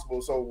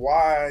responsible. So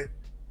why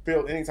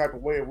feel any type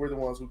of way if we're the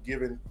ones who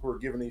are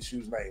giving these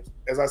shoes names?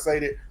 As I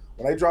stated,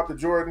 when they dropped the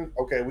Jordan,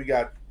 okay, we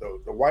got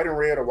the white and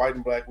red or white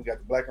and black. We got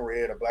the black and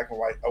red or black and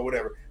white or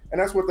whatever, and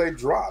that's what they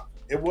dropped.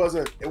 It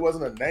wasn't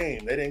a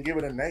name. They didn't give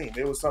it a name.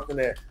 It was something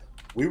that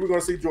we were going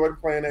to see Jordan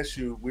playing that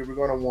shoe. We were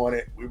going to want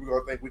it. We were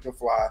going to think we can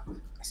fly.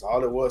 That's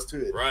all it was to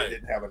it. Right. It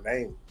didn't have a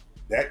name.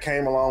 That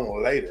came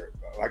along later.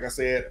 Like I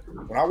said,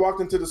 when I walked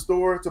into the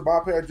store to buy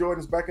a pair of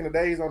Jordans back in the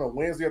days on a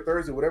Wednesday or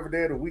Thursday, whatever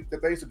day of the week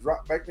that they used to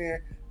drop back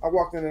then, I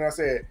walked in and I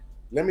said,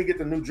 let me get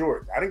the new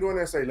Jordan. I didn't go in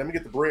there and say, let me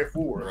get the bred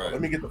 4, right, or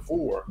let me get the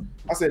 4.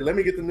 I said, let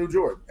me get the new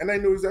Jordan. And they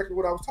knew exactly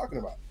what I was talking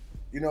about.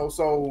 You know,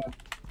 so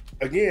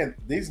again,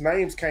 these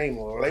names came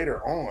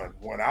later on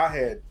when I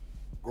had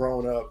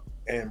grown up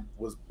and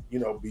was, you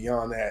know,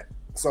 beyond that.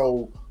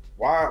 So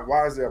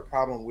why is there a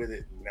problem with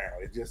it now?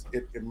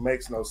 It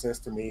makes no sense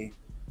to me.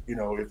 You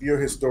know, if you're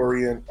a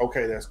historian,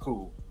 okay, that's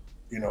cool.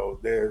 You know,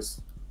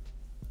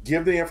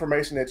 give the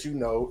information that you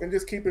know and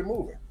just keep it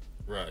moving.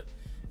 Right.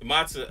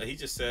 Matza, he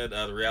just said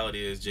the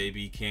reality is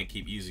JB can't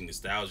keep using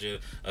nostalgia.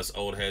 Us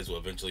old heads will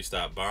eventually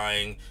stop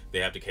buying. They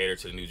have to cater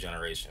to the new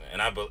generation.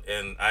 And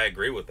I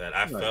agree with that.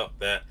 I felt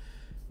that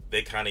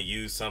they kind of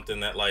use something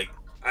that, like,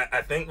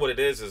 I think what it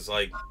is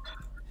like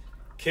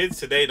kids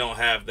today don't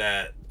have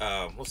that,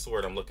 what's the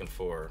word I'm looking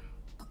for,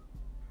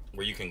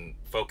 where you can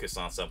focus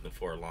on something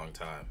for a long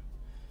time.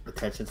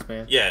 Attention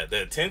span? Yeah,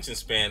 the attention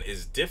span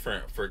is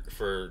different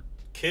for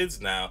kids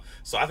now.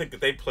 So I think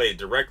that they played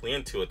directly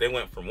into it. They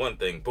went from one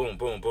thing, boom,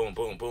 boom, boom,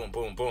 boom, boom,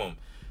 boom, boom,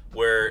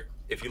 where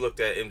if you looked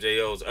at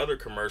MJO's other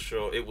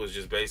commercial, it was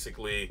just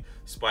basically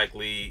Spike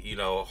Lee, you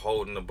know,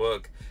 holding the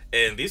book.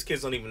 And these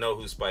kids don't even know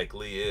who Spike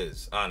Lee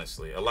is,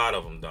 honestly. A lot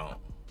of them don't,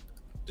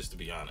 just to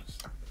be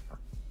honest.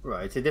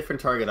 Right. It's a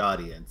different target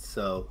audience.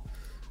 So,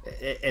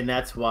 and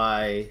that's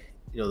why,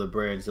 you know, the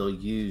brands, they'll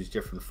use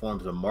different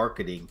forms of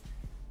marketing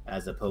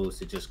as opposed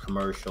to just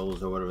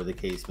commercials or whatever the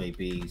case may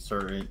be.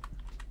 Certain,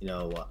 you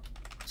know,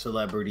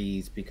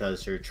 celebrities,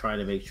 because they're trying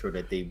to make sure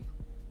that they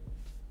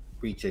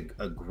reach a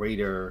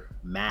greater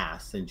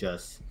mass than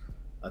just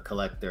a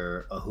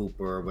collector, a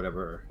hooper, or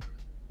whatever.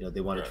 You know,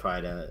 they want to try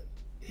to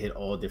hit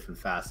all different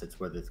facets,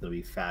 whether it's going to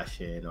be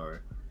fashion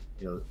or,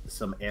 you know,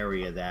 some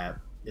area that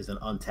is an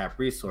untapped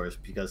resource,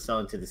 because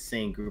selling to the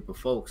same group of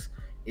folks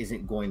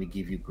isn't going to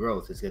give you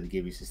growth. It's going to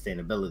give you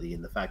sustainability.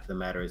 And the fact of the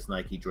matter is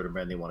Nike, Jordan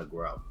Brand, they want to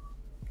grow.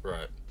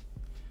 Right.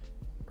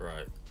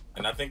 Right.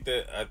 And I think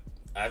that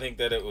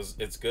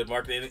it's good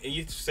marketing. And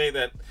you say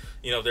that,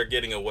 you know, they're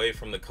getting away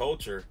from the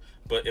culture,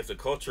 but if the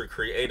culture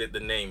created the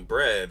name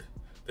Bred,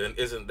 then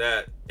isn't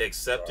that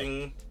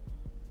accepting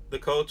the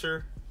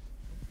culture?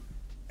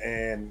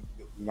 And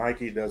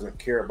Nike doesn't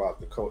care about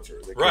the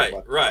culture. They care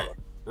about the product,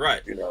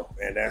 right. You know,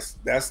 and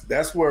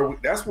that's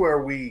where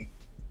we,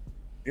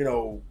 you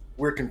know,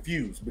 we're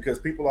confused, because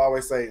people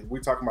always say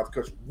we're talking about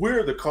the culture.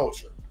 We're the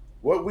culture.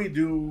 What we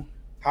do,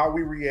 how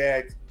we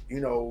react, you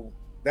know,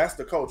 that's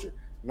the culture.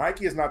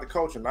 Nike is not the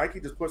culture. Nike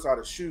just puts out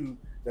a shoe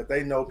that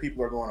they know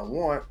people are going to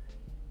want,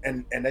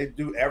 and they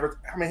do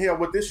I mean, hell,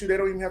 with this shoe, they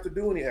don't even have to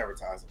do any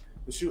advertising.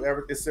 The shoe,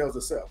 it sells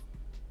itself,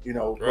 you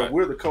know. Right. But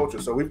we're the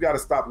culture, so we've got to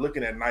stop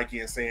looking at Nike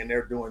and saying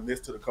they're doing this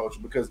to the culture,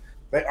 because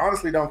they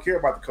honestly don't care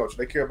about the culture.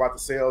 They care about the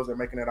sales. They're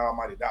making that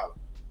almighty dollar.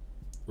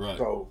 Right.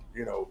 So,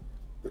 you know,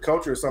 the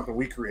culture is something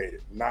we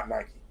created, not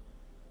Nike.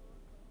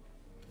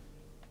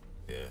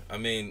 Yeah, I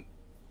mean,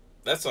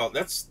 that's all.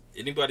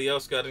 Anybody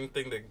else got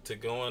anything to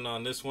go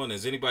on this one?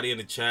 Does anybody in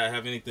the chat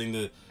have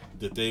anything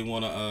that they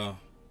want to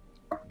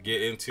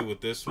get into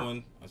with this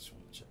one? I just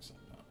want to check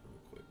something out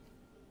real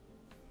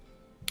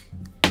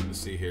quick. Let's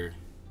see here.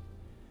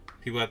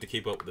 People have to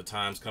keep up with the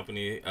times.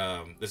 Company.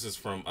 This is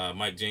from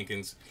Mike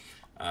Jenkins.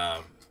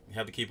 You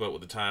have to keep up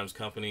with the times.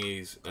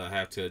 Companies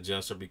have to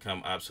adjust or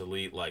become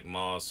obsolete, like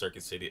malls,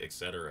 Circuit City,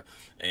 etc.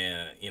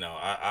 And you know,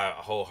 I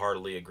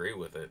wholeheartedly agree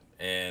with it.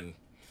 And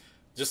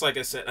just like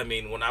I said, I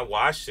mean, when I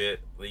watched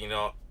it, you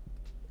know,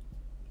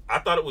 I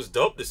thought it was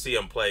dope to see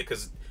him play,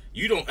 because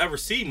you don't ever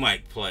see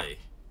Mike play.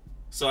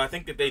 So I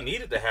think that they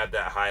needed to have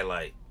that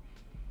highlight.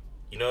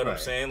 You know what I'm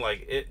saying?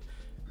 Like it.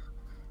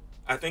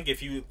 I think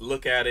if you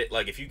look at it,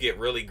 like if you get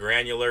really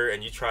granular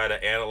and you try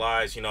to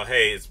analyze, you know,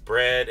 hey, it's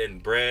Bred.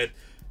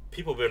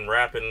 People been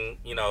rapping,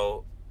 you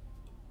know,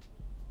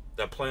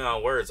 that play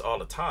on words all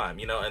the time,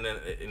 you know, and then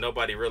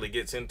nobody really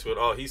gets into it.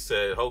 Oh, he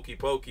said hokey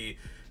pokey,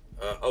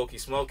 okey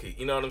smoky.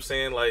 You know what I'm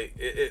saying? Like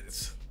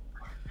it's,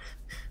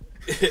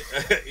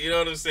 you know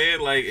what I'm saying?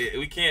 Like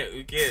we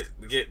can't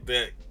get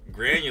that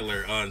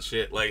granular on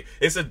shit. Like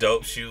it's a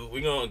dope shoe.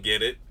 We gonna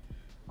get it.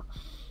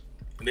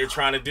 They're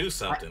trying to do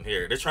something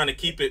here. They're trying to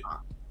keep it,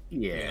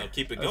 you know,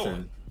 keep it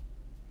going.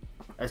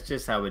 That's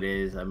just how it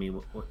is. I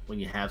mean, when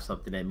you have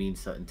something that means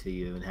something to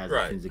you and has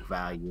intrinsic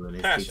value, and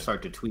if they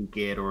start to tweak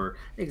it, or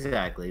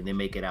they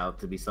make it out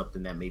to be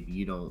something that maybe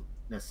you don't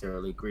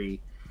necessarily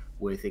agree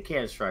with, it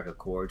can strike a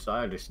chord. So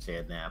I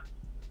understand that,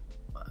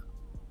 but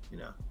you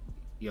know,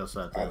 you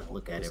also have to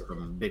look at it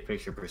from a big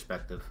picture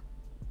perspective.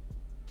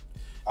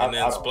 And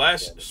then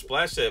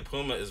Splash said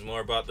Puma is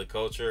more about the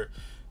culture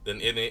than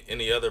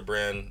any other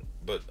brand,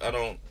 but I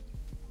don't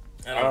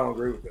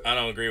agree with that. I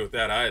don't agree with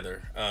that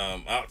either.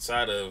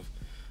 Outside of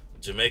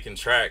Jamaican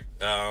track,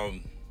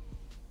 I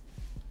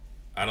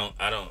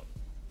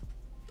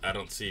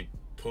don't see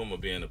Puma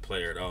being a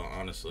player at all,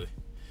 honestly.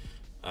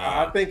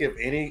 I think if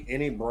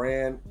any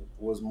brand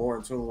was more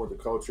in tune with the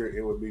culture,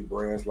 it would be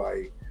brands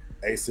like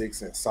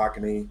Asics and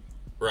Saucony,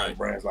 and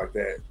brands like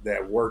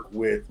that work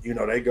with, you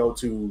know, they go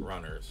to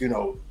runners, you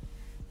know,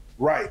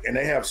 and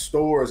they have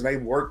stores and they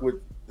work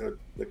with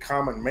the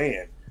common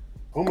man.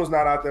 Puma's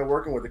not out there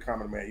working with the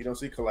common man. You don't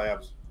see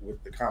collabs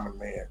with the common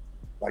man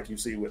like you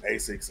see with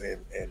Asics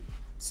and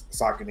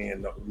Saucony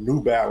and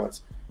New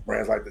Balance,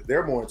 brands like that.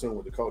 They're more in tune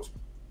with the culture.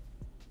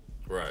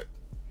 Right.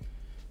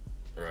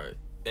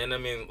 And I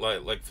mean,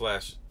 like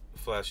Flashy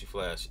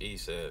Flash E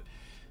said,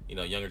 you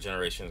know, younger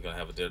generation is going to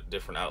have a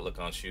different outlook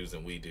on shoes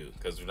than we do,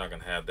 because we're not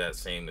going to have that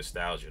same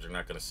nostalgia. They're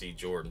not going to see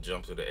Jordan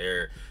jump through the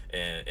air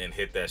and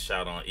hit that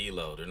shot on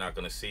Elo. They're not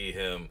going to see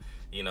him,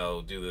 you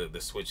know, do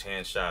the switch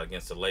hand shot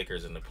against the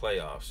Lakers in the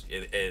playoffs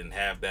and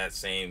have that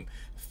same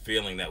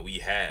feeling that we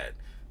had.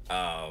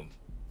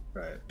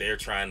 They're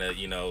trying to,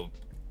 you know,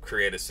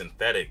 create a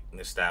synthetic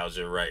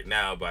nostalgia right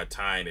now by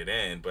tying it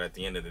in, but at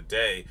the end of the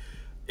day,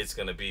 it's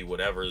going to be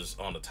whatever's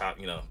on the top.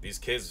 You know, these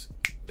kids,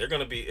 they're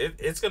going to be,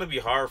 it's going to be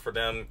hard for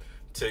them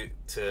to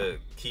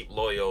keep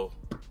loyal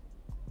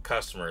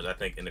customers, I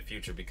think, in the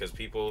future, because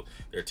people,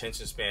 their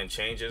attention span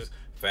changes,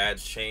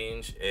 fads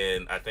change,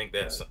 and I think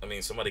that, I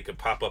mean, somebody could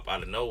pop up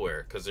out of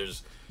nowhere, because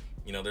there's,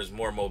 you know, there's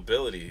more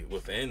mobility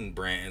within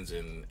brands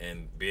and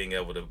being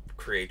able to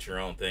create your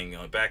own thing. You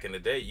know, back in the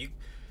day,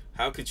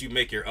 how could you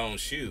make your own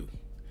shoe?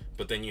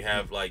 But then you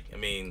have like, I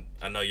mean,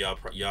 I know y'all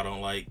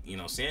don't like, you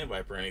know,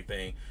 Sandviper or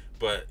anything,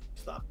 but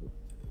Stop it.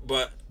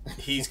 but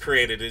he's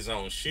created his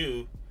own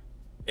shoe,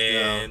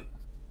 and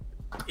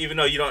even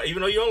though you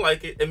don't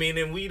like it, I mean,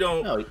 and we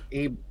don't. No,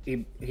 he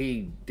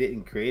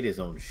didn't create his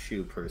own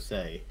shoe per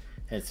se.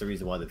 Hence the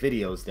reason why the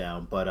video's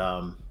down. But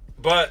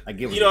I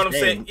get what you know what I'm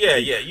saying. Yeah,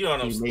 you know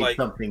what I'm saying. He made like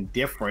something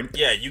different.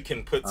 Yeah, you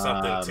can put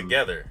something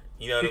together.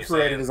 You know what I'm saying. He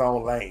created his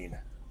own lane.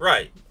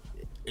 Right.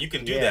 You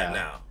can do that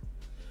now.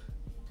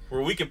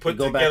 Where we can put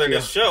together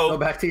this show. Go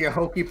back to your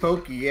hokey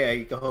pokey. Yeah,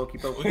 you can hokey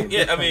pokey.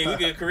 Yeah, I mean, we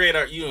can create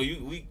our,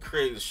 we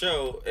create a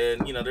show,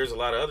 and you know, there's a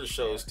lot of other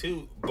shows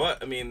too.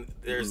 But I mean,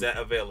 there's that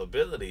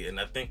availability, and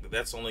I think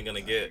that's only going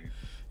to get.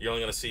 You're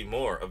only going to see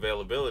more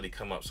availability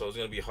come up, so it's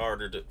going to be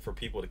harder for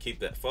people to keep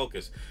that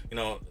focus. You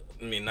know,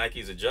 I mean,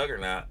 Nike's a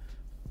juggernaut,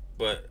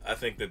 but I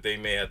think that they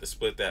may have to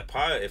split that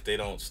pie if they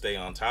don't stay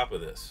on top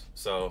of this.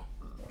 So,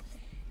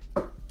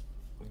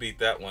 beat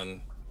that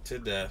one to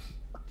death.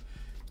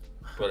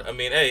 But I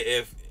mean, hey,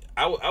 if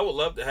I would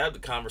love to have the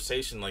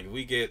conversation, like if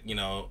we get, you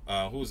know,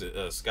 who's it?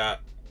 Scott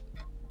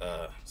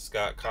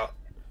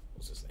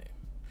what's his name?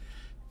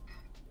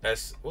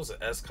 S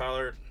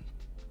Collard,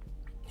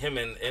 him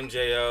and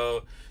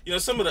MJO, you know,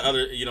 some of the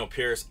other, you know,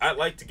 peers. I'd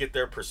like to get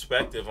their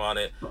perspective on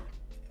it,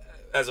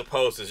 as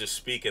opposed to just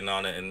speaking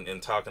on it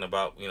and talking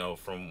about, you know,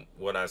 from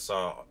what I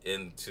saw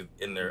in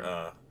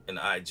their in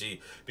the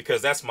IG,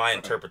 because that's my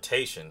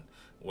interpretation.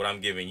 What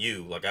I'm giving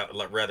you, like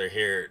I'd rather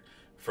hear it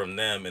from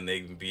them, and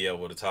they can be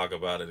able to talk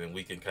about it, and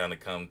we can kind of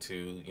come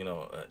to, you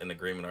know, an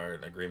agreement or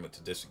an agreement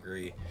to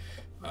disagree.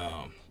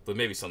 But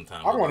maybe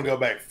sometime. I want to go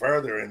back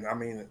further, and I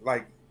mean,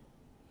 like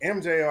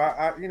MJ,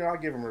 I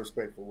give him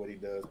respect for what he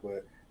does,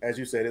 but as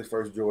you said, his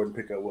first Jordan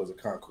pickup was a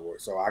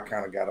Concord, so I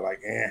kind of got to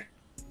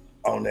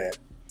on that.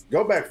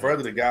 Go back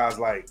further to guys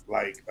like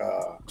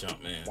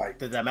Jumpman. Like,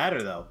 does that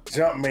matter though?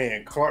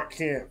 Jumpman, Clark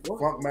Kent,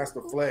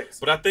 Funkmaster Flex.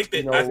 But I think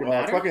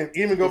that fucking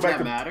even go back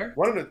to matter?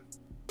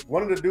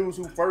 One of the dudes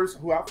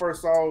who I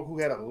first saw who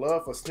had a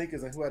love for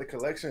sneakers and who had a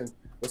collection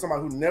was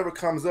somebody who never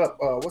comes up.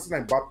 What's his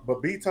name?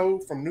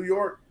 Babito from New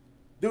York.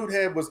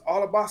 Dude was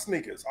all about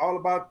sneakers, all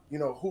about, you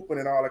know, hooping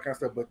and all that kind of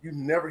stuff. But you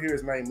never hear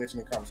his name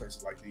mentioned in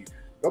conversations like these.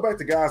 Go back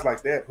to guys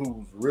like that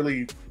who's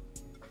really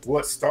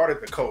what started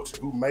the culture,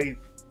 who made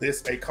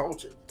this a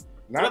culture.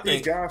 Not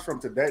these guys from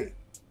today.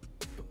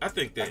 I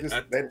think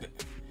that.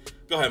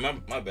 Go ahead,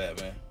 my bad,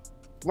 man.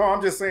 No,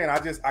 I'm just saying.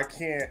 I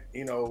can't,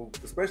 you know,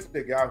 especially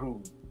the guy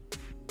who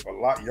a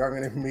lot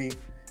younger than me,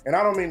 and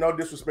I don't mean no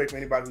disrespect to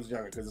anybody who's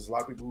younger, because there's a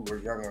lot of people who are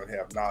younger and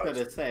have knowledge. I was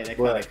gonna say that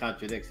kind of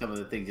contradicts some of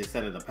the things you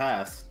said in the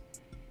past.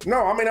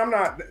 No, I mean I'm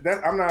not.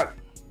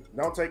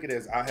 Don't take it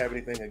as I have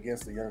anything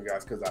against the younger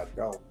guys, because I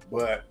don't.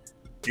 But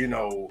you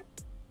know,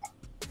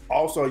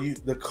 also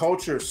the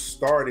culture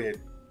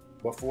started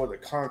before the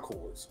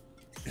Concords.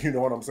 You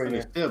know what I'm saying?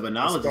 Understood, but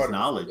knowledge is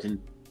knowledge,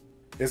 and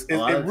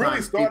it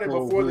really started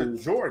before the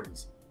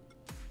Jordans.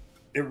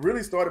 It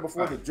really started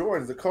before the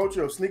Jordans. The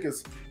culture of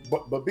sneakers,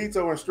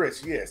 Babito and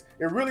Stretch, yes.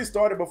 It really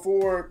started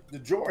before the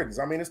Jordans.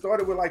 I mean, it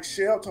started with like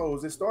shell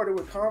toes. It started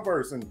with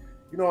Converse and,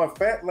 you know, and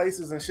fat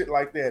laces and shit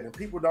like that. And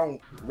people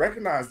don't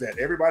recognize that.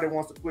 Everybody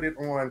wants to put it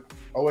on,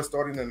 it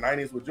started in the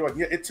 90s with Jordan.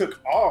 Yeah, it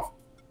took off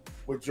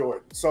with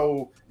Jordan.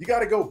 So you got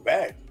to go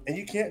back. And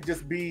you can't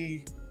just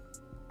be...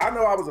 I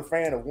know I was a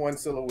fan of one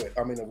silhouette.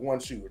 I mean, of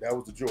one shoe. That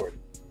was the Jordan.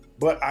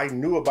 But I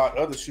knew about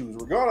other shoes,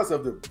 regardless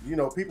of the, you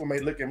know, people may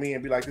look at me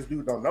and be like, this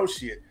dude don't know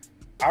shit.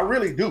 I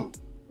really do.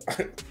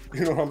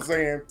 You know what I'm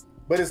saying?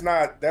 But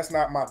that's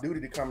not my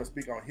duty to come and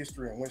speak on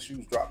history and when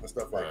shoes dropped and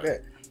stuff like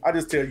that. I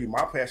just tell you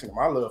my passion and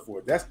my love for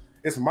it.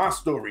 It's my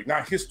story,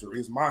 not history.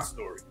 It's my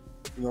story.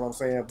 You know what I'm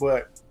saying?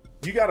 But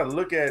you got to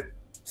look at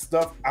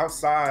stuff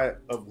outside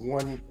of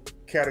one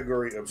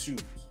category of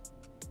shoes,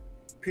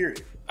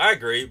 period. I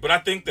agree. But I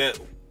think that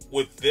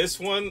with this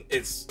one,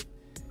 it's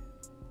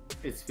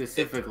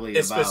specific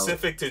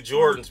to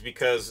Jordans,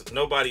 because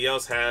nobody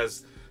else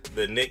has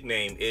the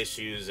nickname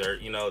issues, or,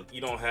 you know, you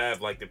don't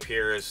have like the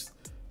purists,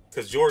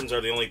 because Jordans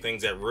are the only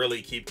things that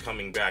really keep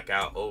coming back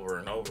out over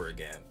and over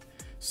again.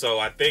 So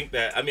I think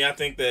that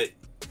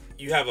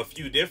you have a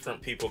few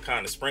different people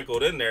kind of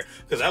sprinkled in there,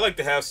 because I like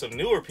to have some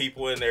newer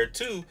people in there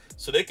too,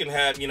 so they can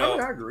have, you know,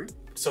 I agree.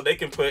 So they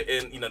can put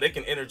in, you know, they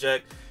can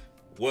interject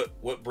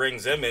what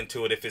brings them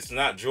into it. If it's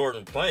not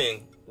Jordan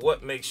playing,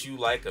 what makes you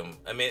like them?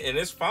 I mean, and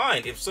it's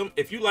fine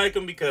if you like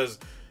them because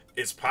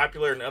it's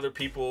popular and other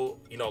people,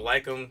 you know,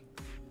 like them.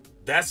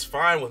 That's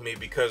fine with me,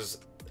 because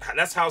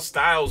that's how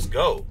styles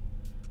go.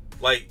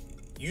 Like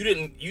you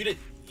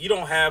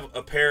don't have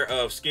a pair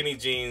of skinny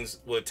jeans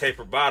with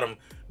tapered bottom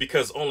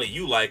because only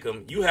you like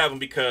them. You have them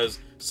because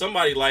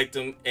somebody liked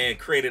them and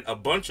created a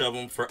bunch of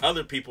them for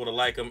other people to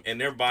like them, and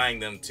they're buying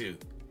them too.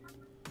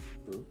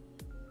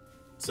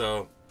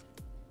 So.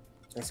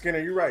 And Skinner,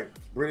 you're right.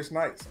 British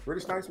Knights.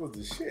 British Knights was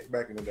the shit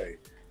back in the day.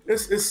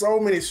 It's so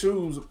many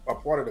shoes a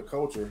part of the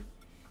culture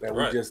that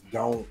we just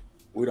don't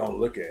we don't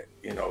look at,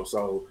 you know.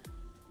 So,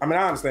 I mean,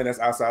 I understand that's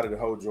outside of the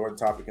whole Jordan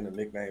topic and the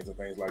nicknames and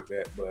things like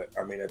that. But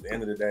I mean, at the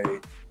end of the day,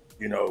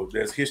 you know,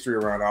 there's history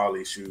around all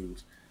these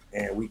shoes,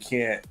 and we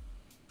can't,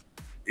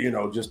 you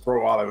know, just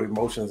throw all our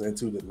emotions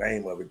into the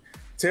name of it.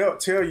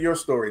 Tell your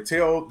story.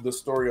 Tell the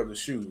story of the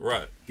shoe.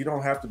 Right. You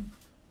don't have to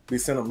be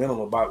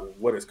sentimental about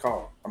what it's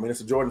called. I mean,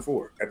 it's a Jordan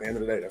 4. At the end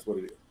of the day, that's what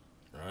it is.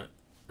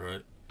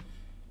 Right.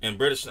 And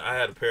British, I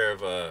had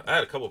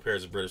a couple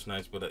pairs of British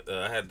Knights, but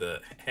I had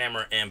the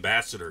Hammer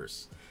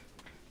Ambassadors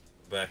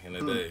back in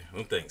the day.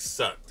 Them things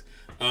sucked.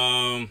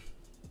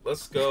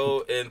 Let's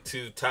go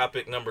into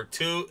topic number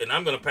 2, and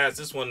I'm going to pass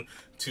this one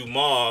to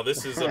Maul.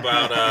 This is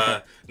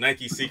about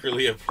Nike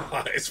secretly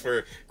applies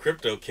for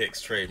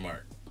CryptoKicks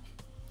trademark.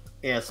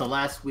 Yeah, so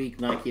last week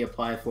Nike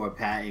applied for a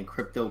patent,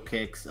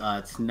 CryptoKicks.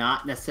 It's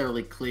not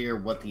necessarily clear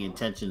what the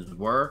intentions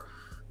were,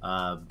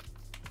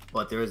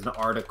 but there is an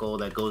article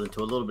that goes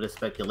into a little bit of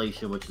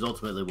speculation, which is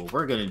ultimately what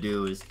we're going to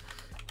do is,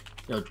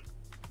 you know,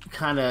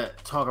 kind of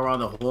talk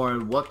around the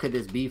horn. What could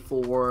this be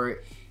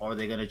for? Are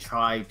they going to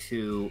try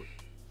to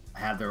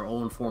have their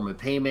own form of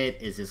payment?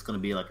 Is this going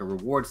to be like a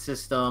reward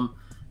system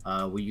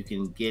where you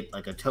can get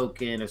like a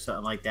token or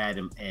something like that,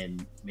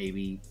 and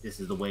maybe this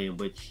is the way in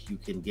which you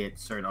can get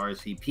certain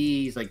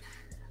RSVPs? Like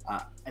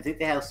I think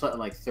they have something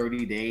like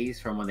 30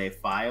 days from when they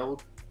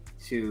filed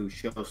to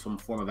show some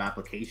form of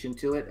application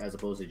to it, as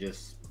opposed to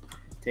just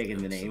taking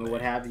the name or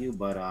what have you.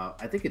 But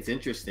I think it's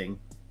interesting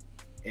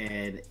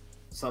and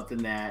something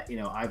that, you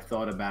know, I've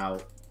thought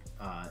about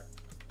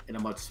in a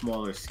much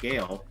smaller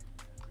scale.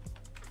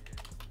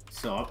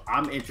 So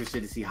I'm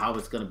interested to see how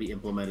it's going to be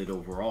implemented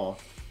overall.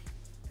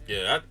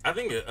 Yeah, I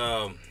think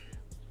I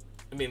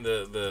mean,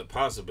 the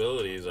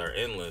possibilities are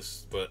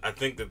endless, but I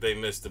think that they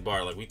missed the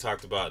bar. Like we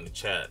talked about in the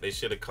chat, they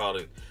should have called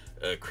it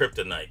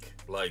Kryptonite.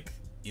 Like,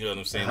 you know what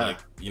I'm saying? Like,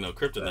 you know,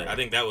 Kryptonite. Right. I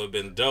think that would have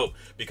been dope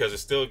because it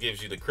still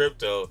gives you the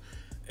crypto.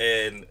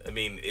 And I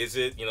mean, is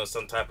it, you know,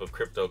 some type of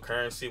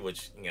cryptocurrency,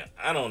 which, you know,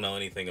 I don't know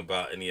anything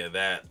about any of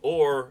that,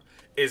 or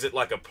is it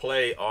like a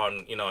play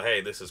on, you know,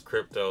 hey, this is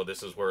crypto,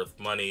 this is worth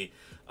money,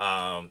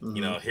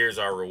 you know, here's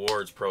our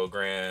rewards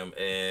program,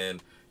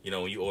 and you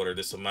know, when you order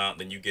this amount,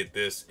 then you get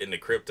this in the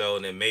crypto,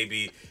 and then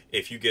maybe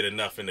if you get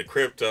enough in the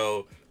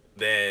crypto,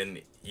 then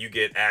you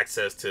get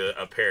access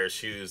to a pair of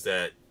shoes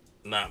that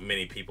not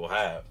many people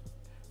have,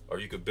 or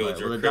you could build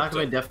your the crypto.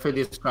 document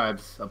definitely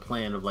describes a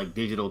plan of like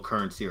digital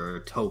currency or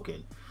a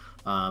token.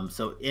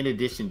 So in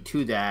addition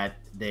to that,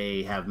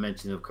 they have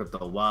mention of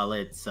crypto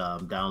wallets,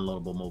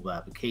 downloadable mobile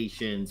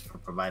applications for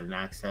providing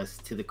access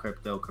to the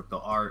crypto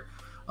art,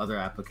 other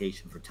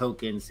application for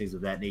tokens, things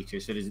of that nature.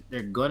 So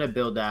they're going to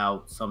build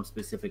out some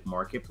specific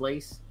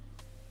marketplace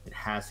that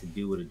has to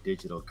do with a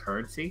digital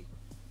currency.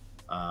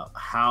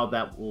 How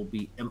that will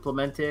be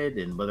implemented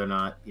and whether or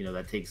not, you know,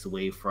 that takes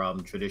away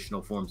from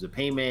traditional forms of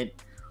payment,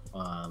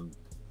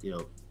 you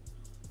know,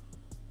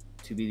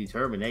 to be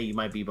determined. Hey, you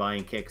might be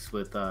buying kicks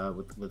with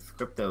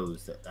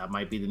cryptos. That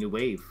might be the new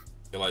wave.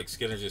 Like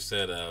Skinner just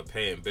said,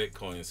 pay in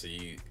Bitcoin so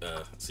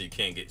you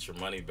can't get your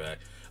money back.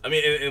 I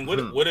mean, and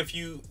what if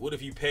you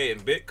pay in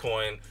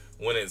Bitcoin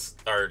when it's,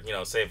 or you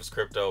know, say if it's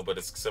crypto but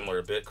it's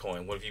similar to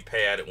Bitcoin? What if you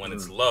pay at it when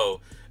it's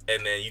low,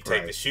 and then you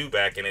take the shoe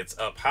back and it's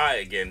up high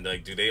again?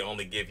 Like, do they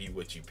only give you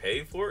what you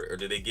paid for it, or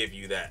do they give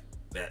you that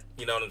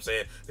you know what I'm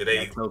saying? Do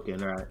they token,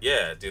 right?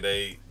 Yeah. Do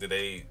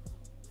they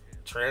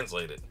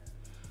translate it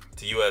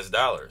to US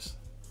dollars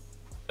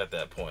at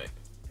that point,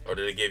 or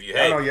do they give you?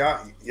 Hey, I know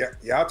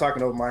y'all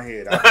talking over my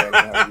head. I don't know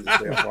how to use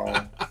a cell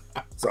phone,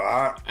 so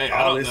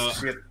all this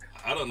shit.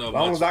 I don't know. As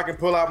long as I can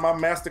pull out my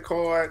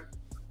MasterCard,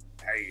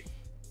 hey,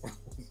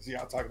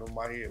 y'all talking over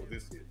my head with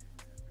this shit.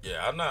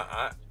 Yeah,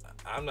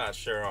 I'm not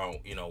sure on,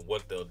 you know,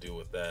 what they'll do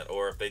with that,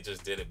 or if they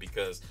just did it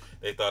because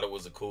they thought it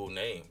was a cool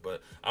name.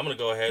 But I'm gonna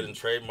go ahead and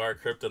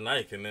trademark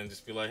Kryptonite and then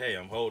just be like, hey,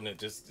 I'm holding it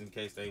just in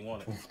case they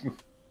want it.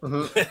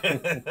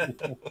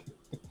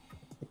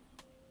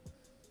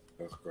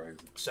 That's crazy.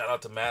 Shout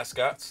out to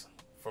mascots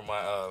for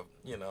my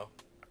you know.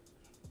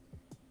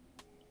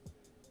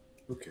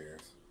 Who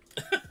cares?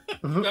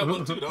 You got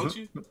one too, don't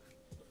you?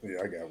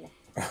 Yeah, I got one.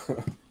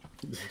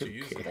 You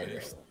use it,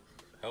 man.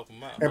 Help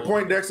them out. And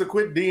Poindexter,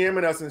 quit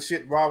DMing us and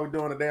shit while we're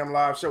doing a damn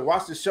live show.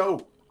 Watch the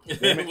show. What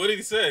did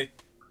he say?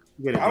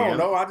 I don't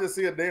know. I just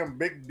see a damn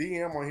big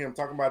DM on him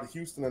talking about the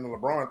Houston and the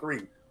LeBron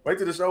 3. Wait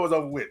till the show is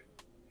over with.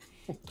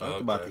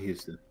 Talk about the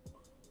Houston.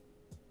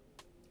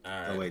 All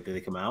right. Oh wait, did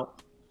they come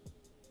out?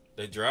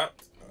 They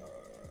dropped?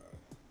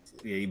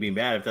 Yeah, you being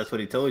bad if that's what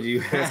he told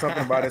you. There's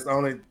something about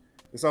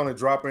it's only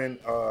dropping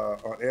on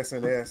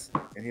SNS,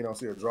 and he don't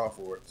see a draw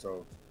for it.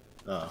 So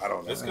I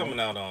don't know. It's coming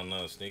out on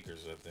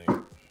sneakers, I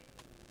think.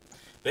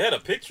 They had a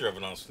picture of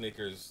it on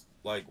sneakers,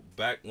 like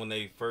back when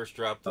they first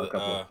dropped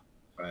the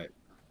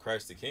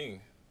Christ the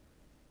King.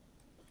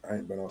 I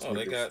ain't been on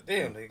sneakers.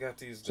 They got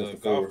these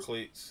golf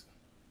cleats.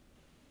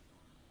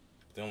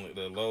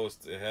 The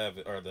lowest they have,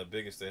 or the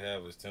biggest they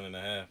have, is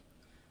 10.5.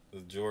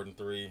 The Jordan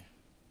 3.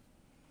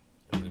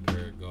 And a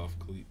pair of golf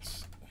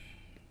cleats.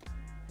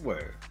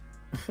 Where?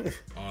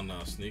 On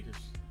sneakers.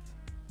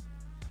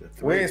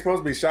 We ain't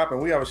supposed to be shopping.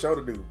 We have a show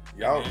to do.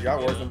 Y'all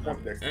worse than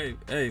Poindexter.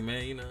 Hey,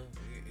 man, you know.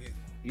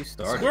 You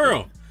started.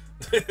 Squirrel.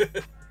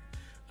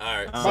 All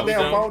right. My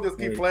damn phone just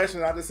keep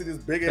flashing. I just see this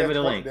big ass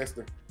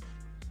Poindexter.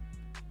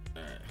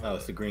 All right, oh,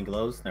 it's the green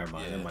glows? Never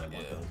mind. Yeah, Never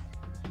mind.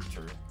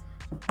 True.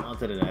 On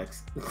to the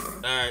next.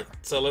 All right,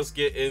 so let's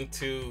get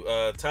into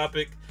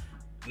topic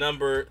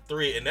number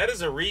 3, and that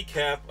is a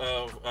recap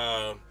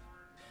of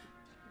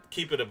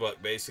Keep It a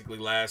Buck. Basically,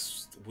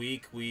 last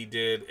week we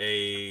did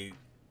a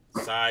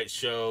side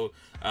show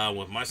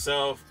with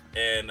myself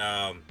and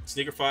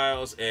Sneaker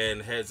Files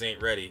and Heads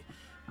Ain't Ready,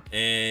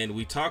 and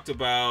we talked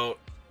about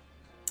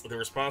the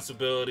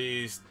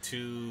responsibilities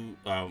to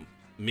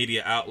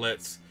media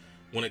outlets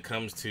when it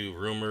comes to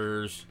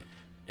rumors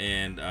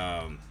and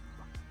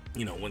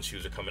you know, when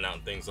shoes are coming out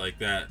and things like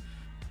that.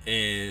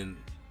 And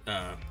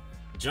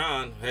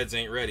John, Heads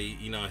Ain't Ready,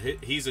 you know,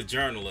 he's a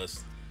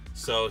journalist,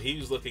 so he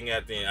was looking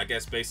at the, I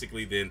guess,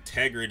 basically the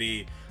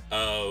integrity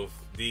of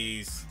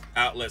these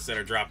outlets that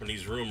are dropping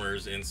these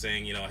rumors and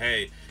saying, you know,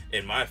 hey,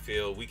 in my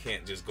field, we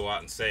can't just go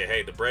out and say,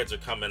 hey, the breads are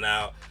coming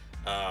out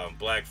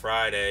Black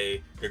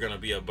Friday, there are gonna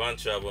be a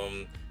bunch of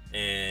them,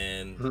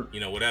 and you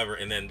know, whatever,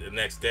 and then the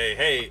next day,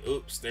 hey,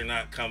 oops, they're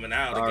not coming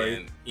out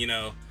again, you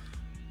know.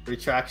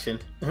 Retraction.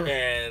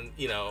 And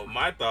you know,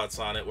 my thoughts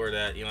on it were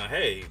that, you know,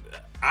 hey,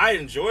 I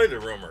enjoy the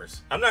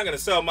rumors. I'm not gonna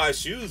sell my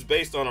shoes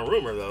based on a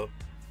rumor, though.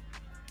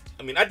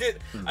 I mean, I did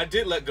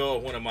let go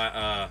of one of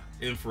my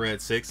infrared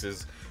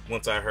 6s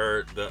once I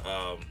heard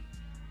the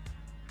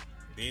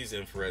these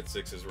infrared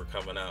 6s were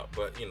coming out,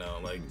 but you know,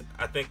 like,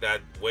 I think that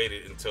I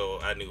waited until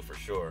I knew for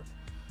sure.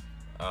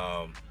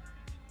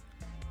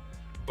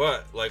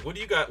 But like, what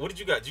do you got? What did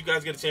you got? Did you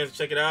guys get a chance to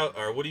check it out,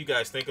 or what do you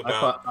guys think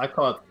about? I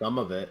caught some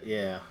of it.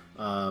 Yeah.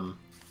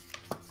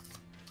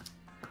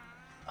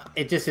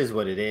 It just is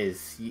what it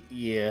is.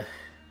 Yeah.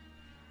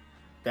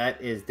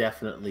 That is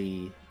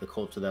definitely the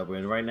culture that we're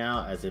in right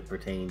now, as it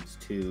pertains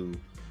to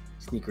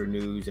sneaker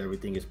news.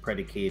 Everything is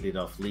predicated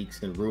off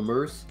leaks and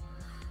rumors.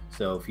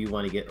 So if you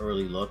want to get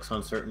early looks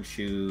on certain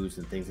shoes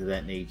and things of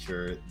that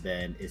nature,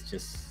 then it's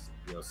just,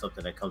 you know,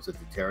 something that comes with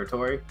the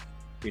territory.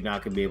 You're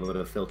not going to be able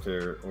to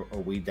filter or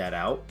weed that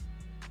out.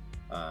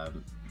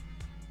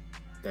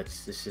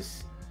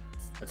 That's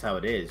how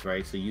it is,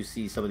 right? So you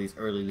see some of these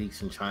early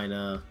leaks in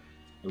China,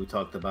 and we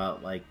talked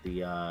about like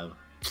the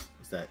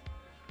what's that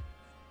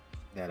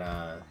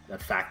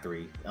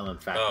factory, LM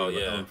factory,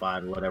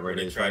 LM5 or whatever it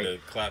is, right?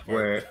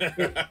 Where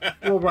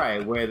well,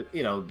 right, where,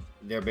 you know,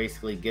 they're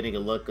basically getting a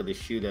look of the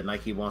shoe that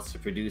Nike wants to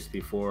produce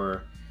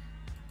before,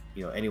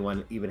 you know,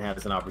 anyone even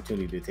has an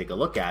opportunity to take a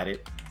look at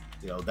it.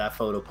 You know, that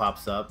photo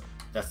pops up.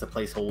 That's the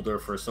placeholder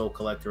for Soul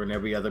Collector and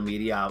every other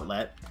media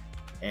outlet.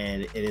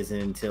 And it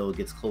isn't until it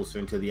gets closer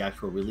into the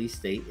actual release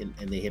date and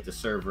they hit the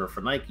server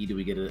for Nike do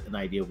we get an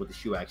idea of what the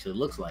shoe actually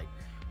looks like.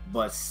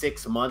 But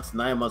 6 months,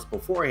 9 months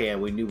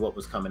beforehand, we knew what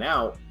was coming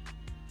out,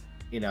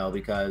 you know,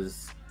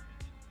 because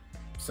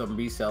some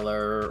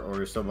reseller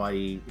or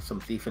somebody, some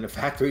thief in the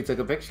factory took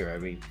a picture. I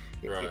mean,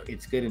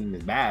 it's good and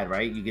it's bad,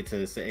 right? You get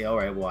to say, all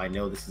right, well, I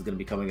know this is going to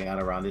be coming out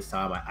around this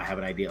time. I have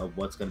an idea of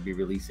what's going to be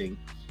releasing.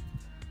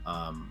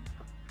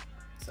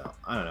 So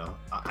I don't know.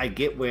 I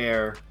get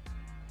where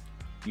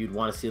you'd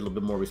want to see a little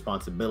bit more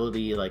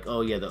responsibility, like,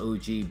 oh yeah, the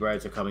OG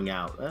breads are coming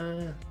out.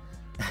 Yeah.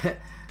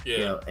 You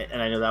know,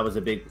 and I know that was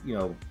a big, you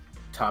know,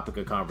 topic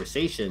of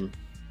conversation,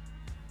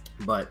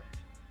 but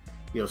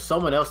you know,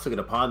 someone else took it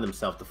upon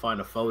themselves to find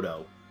a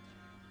photo,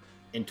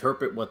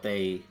 interpret what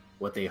they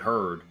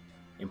heard,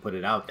 and put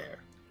it out there.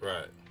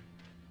 Right.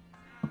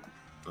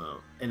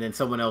 And then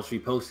someone else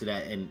reposted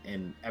that,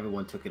 and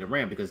everyone took it and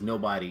ran because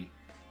nobody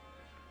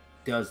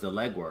does the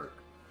legwork.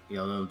 You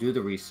know, they don't do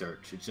the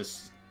research. It's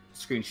just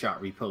screenshot,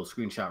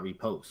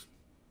 repost.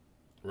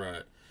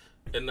 Right.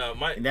 And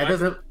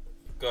doesn't.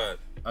 Go ahead.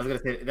 I was gonna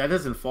say that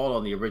doesn't fall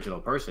on the original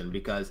person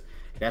because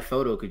that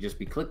photo could just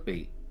be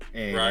clickbait,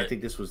 and I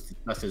think this was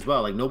discussed as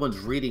well. Like, no one's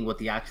reading what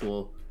the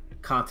actual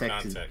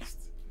context.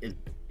 Is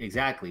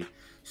exactly.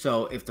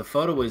 So if the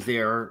photo is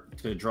there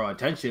to draw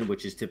attention,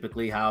 which is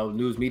typically how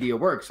news media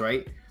works,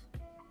 right?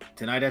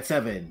 Tonight at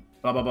 7,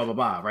 blah blah blah blah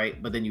blah,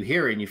 right? But then you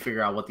hear it and you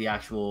figure out what the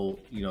actual,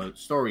 you know,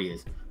 story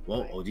is.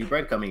 Well, OG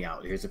bread coming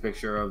out. Here's a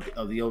picture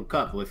of the old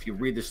cup. Well, if you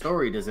read the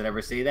story, does it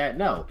ever say that?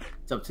 No.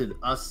 It's up to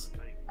us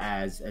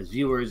as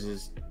viewers,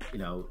 is, you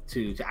know,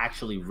 to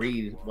actually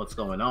read what's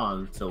going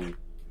on. So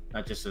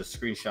not just a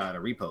screenshot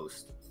or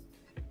repost.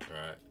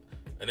 Right.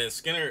 And then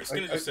Skinner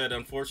just said,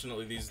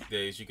 unfortunately, these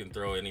days you can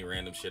throw any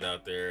random shit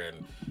out there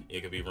and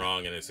it could be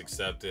wrong and it's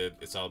accepted.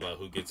 It's all about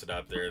who gets it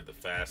out there the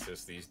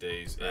fastest these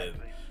days. And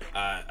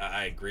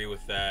I agree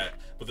with that.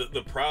 But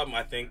the problem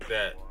I think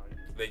that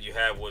you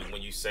have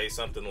when you say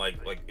something like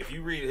if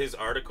you read his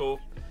article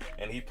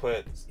and he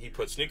put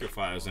Sneaker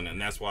Files in it, and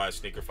that's why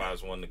Sneaker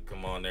Files wanted to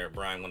come on there,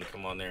 Brian wanted to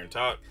come on there and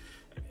talk.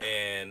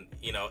 And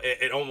you know,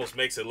 it almost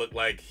makes it look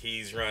like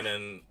he's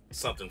running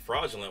something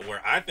fraudulent,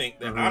 where I think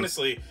that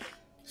honestly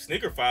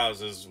Sneaker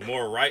Files is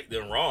more right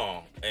than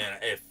wrong.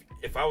 And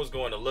if I was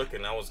going to look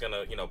and I was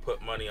gonna, you know,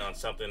 put money on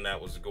something that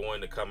was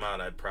going to come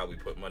out, I'd probably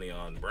put money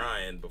on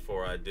Brian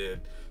before I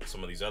did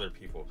some of these other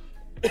people.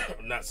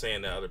 I'm not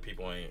saying that other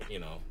people ain't, you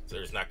know,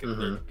 there's not gonna,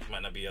 there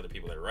might not be other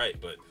people that are right,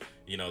 but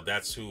you know,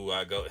 that's who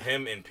I go.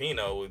 Him and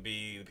Pino would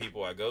be the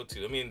people I go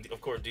to. I mean,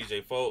 of course,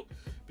 DJ Folk,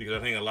 because I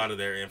think a lot of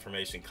their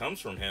information comes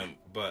from him.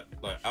 But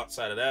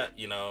outside of that,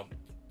 you know,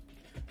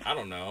 I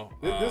don't know.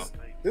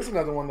 This is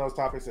another one of those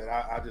topics that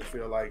I just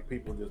feel like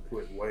people just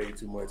put way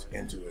too much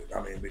into it.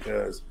 I mean,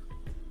 because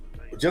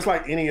just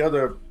like any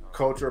other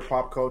culture,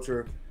 pop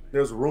culture,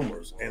 there's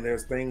rumors and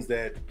there's things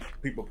that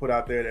people put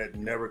out there that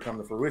never come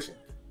to fruition.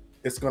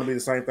 It's going to be the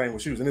same thing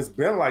with shoes. And it's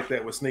been like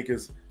that with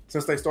sneakers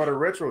since they started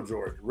retro on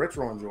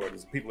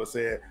Jordans. People have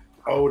said,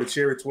 oh, the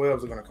Cherry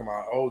 12s are going to come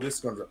out. Oh, this is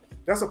going to...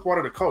 That's a part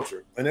of the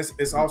culture. And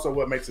it's also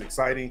what makes it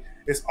exciting.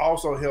 It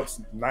also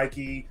helps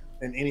Nike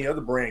and any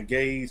other brand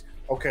gauge,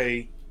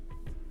 okay,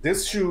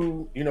 this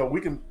shoe, you know,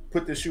 we can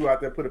put this shoe out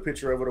there, put a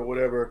picture of it or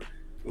whatever,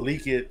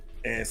 leak it,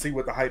 and see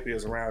what the hype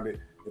is around it.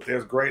 If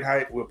there's great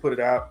hype, we'll put it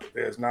out. If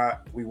there's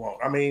not, we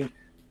won't. I mean,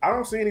 I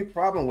don't see any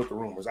problem with the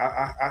rumors.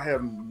 I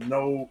have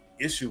no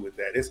issue with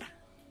that.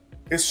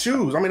 It's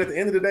shoes. I mean, at the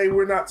end of the day,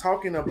 we're not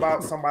talking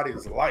about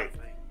somebody's life.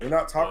 We're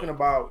not talking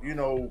about, you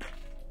know,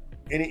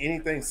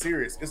 anything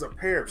serious. It's a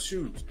pair of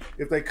shoes.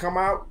 If they come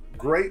out,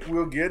 great,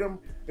 we'll get them.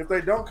 If they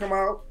don't come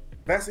out,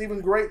 that's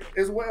even great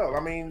as well.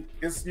 I mean,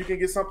 you can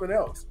get something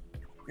else.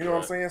 You know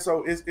what I'm saying?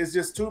 So it's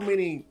just too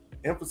many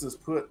emphasis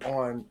put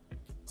on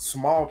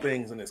small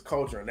things in this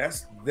culture, and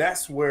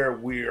that's where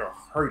we're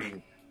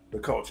hurting the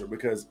culture,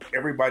 because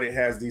everybody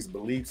has these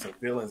beliefs and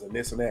feelings and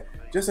this and that.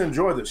 Just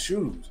enjoy the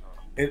shoes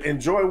and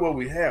enjoy what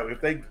we have. If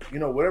they, you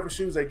know, whatever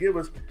shoes they give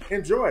us,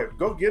 enjoy it.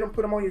 Go get them,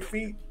 put them on your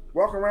feet,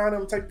 walk around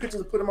them, take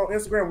pictures and put them on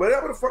Instagram.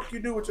 Whatever the fuck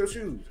you do with your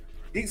shoes.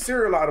 Eat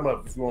cereal out of them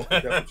up if you want.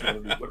 That's what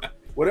you want to do.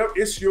 Whatever,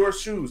 it's your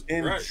shoes.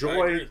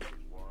 Enjoy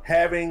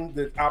having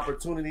the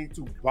opportunity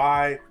to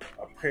buy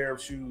a pair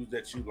of shoes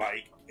that you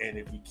like, and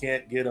if you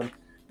can't get them,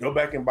 go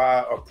back and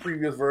buy a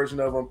previous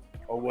version of them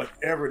or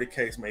whatever the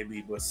case may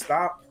be. But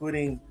stop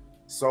putting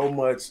so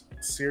much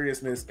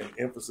seriousness and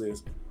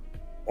emphasis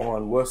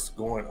on what's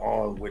going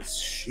on with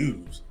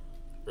shoes.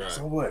 Right.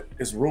 So what?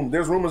 There's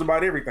rumors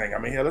about everything. I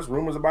mean, hell, there's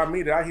rumors about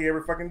me that I hear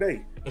every fucking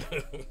day.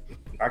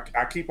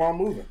 I keep on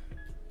moving.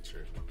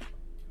 True.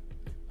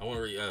 I want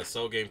to read,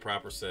 Soul Game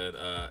Proper said,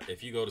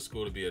 if you go to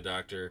school to be a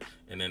doctor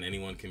and then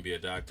anyone can be a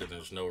doctor,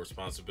 there's no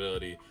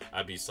responsibility,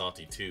 I'd be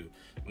salty too.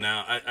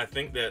 Now, I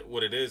think that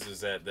what it is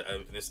that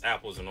this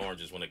apples and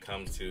oranges when it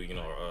comes to, you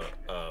know,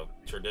 a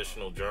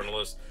traditional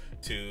journalist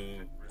to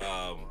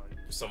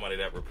somebody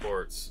that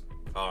reports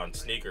on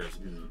sneakers,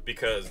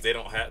 because they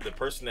don't have, the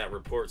person that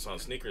reports on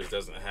sneakers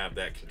doesn't have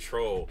that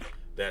control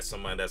that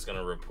somebody that's going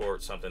to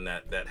report something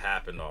that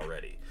happened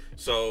already.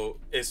 So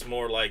it's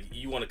more like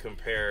you want to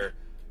compare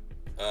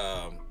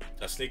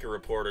a sneaker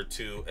reporter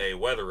to a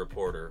weather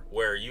reporter,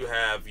 where you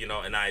have, you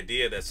know, an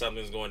idea that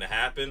something's going to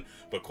happen,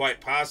 but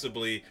quite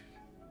possibly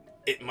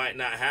it might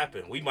not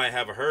happen. We might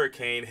have a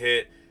hurricane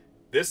hit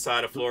this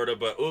side of Florida,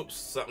 but oops,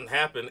 something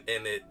happened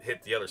and it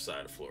hit the other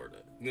side of Florida.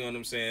 You know what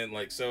I'm saying?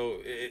 Like, so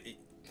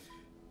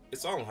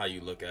it's all on how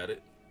you look at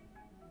it.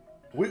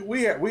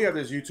 We have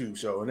this YouTube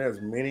show, and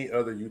there's many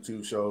other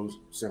YouTube shows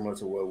similar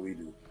to what we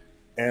do.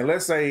 And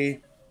let's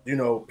say, you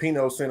know,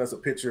 Pino sent us a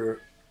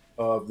picture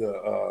of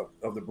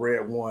the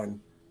Bred one,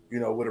 you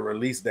know, with a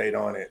release date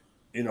on it.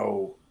 You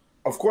know,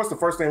 of course, the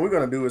first thing we're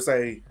going to do is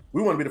say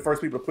we want to be the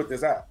first people to put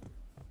this out.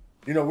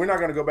 You know, we're not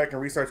going to go back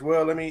and research.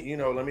 Well, let me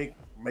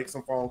make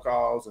some phone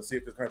calls and see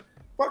if it's kind of,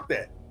 fuck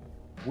that.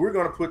 We're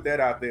going to put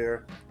that out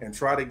there and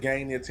try to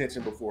gain the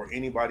attention before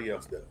anybody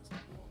else does.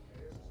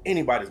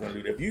 Anybody's going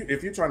to do that.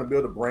 If you're trying to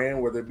build a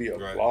brand, whether it be a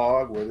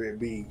blog, whether it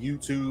be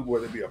YouTube,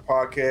 whether it be a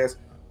podcast,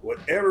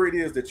 whatever it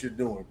is that you're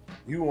doing,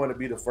 you want to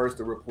be the first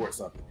to report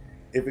something.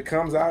 If it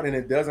comes out and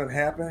it doesn't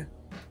happen,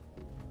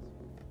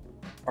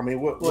 I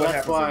mean, what that's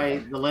happens? Why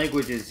the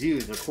language is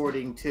used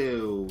according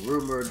to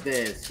rumored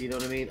this, you know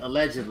what I mean?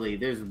 Allegedly,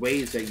 there's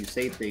ways that you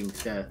say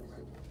things to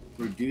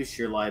reduce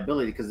your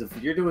liability, because if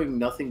you're doing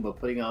nothing but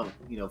putting out,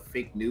 you know,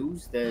 fake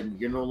news, then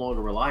you're no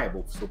longer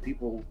reliable. So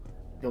people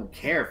don't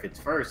care if it's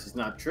first, it's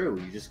not true.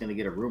 You're just going to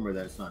get a rumor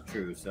that it's not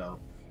true. So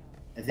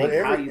I think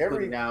how you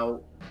put it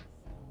out,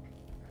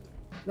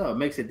 no, it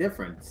makes a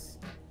difference.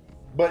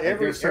 But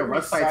there's certain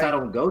websites I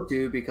don't go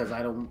to because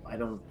I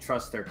don't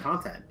trust their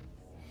content.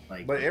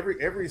 Like, but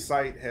every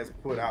site has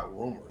put out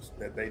rumors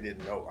that they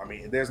didn't know. I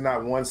mean, there's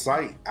not one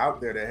site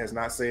out there that has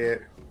not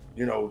said,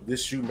 you know,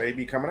 this shoe may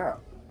be coming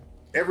out.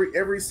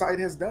 Every site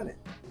has done it.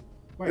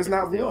 Right, it's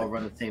not they one. all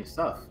run the same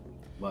stuff.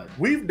 But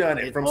we've done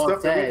it from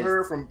stuff that we've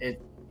heard from.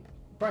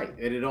 Right,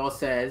 and it all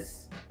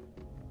says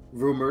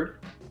rumored,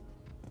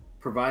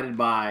 provided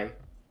by,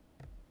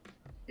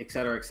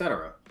 etc.,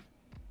 etc.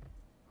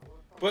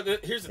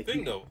 But here's the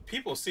thing, though.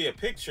 People see a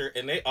picture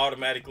and they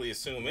automatically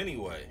assume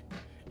anyway.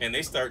 And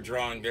they start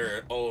drawing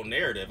their own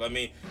narrative. I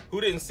mean,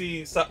 who didn't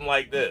see something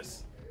like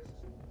this?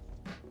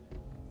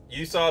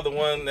 You saw the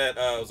one that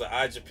was an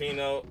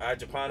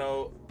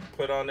Ijapano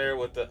put on there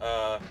with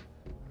the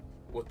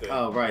with the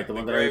oh right, the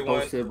one that I gray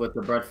one. posted with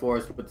the Bread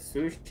Force with the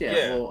swoosh. Yeah,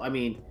 Yeah. well, I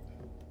mean,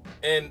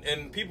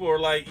 and people were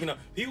like,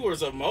 people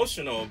was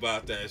emotional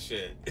about that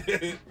shit.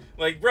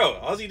 Like, bro,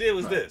 all he did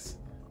was this.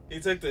 He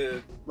took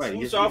the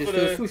swoosh off of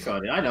the swoosh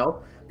on it. I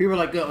know. People were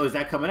like, "Oh, is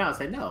that coming out?" I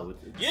said, "No."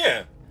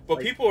 Yeah, but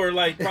like, people are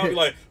like probably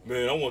like,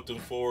 "Man, I want them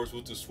fours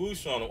with the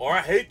swoosh on them," or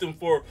 "I hate them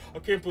for. I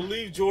can't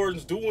believe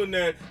Jordan's doing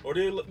that," or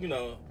they,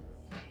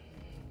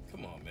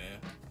 come on, man.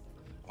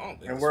 I don't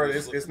think. And where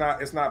it's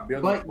not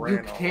building. But a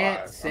brand you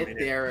can't on sit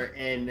there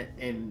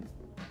and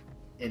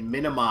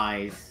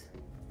minimize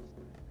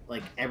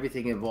like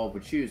everything involved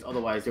with shoes.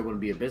 Otherwise, there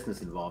wouldn't be a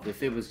business involved.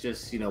 If it was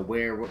just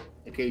wear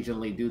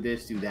occasionally, do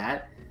this, do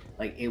that.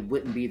 Like, it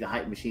wouldn't be the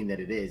hype machine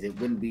that it is. It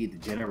wouldn't be the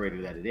generator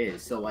that it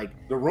is. So, like,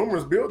 the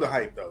rumors build the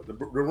hype, though. The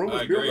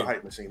rumors build the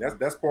hype machine.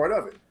 That's part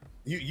of it.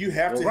 You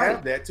have to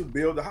have that to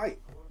build the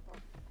hype.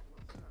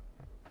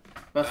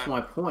 That's my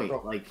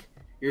point. Like,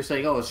 you're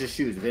saying, oh, it's just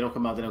shoes. If they don't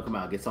come out, they don't come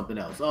out. Get something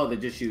else. Oh, they're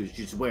just shoes.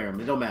 You just wear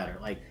them. It don't matter.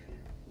 Like,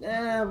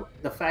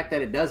 the fact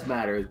that it does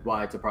matter is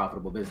why it's a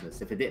profitable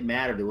business. If it didn't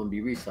matter, there wouldn't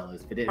be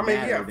resellers. If it didn't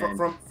matter, then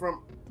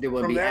there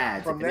wouldn't be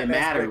ads. If it didn't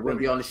matter, it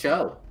wouldn't be on the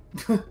show.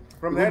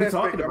 From that aspect,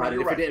 talking about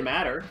it if it didn't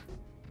matter.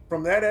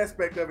 From that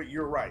aspect of it,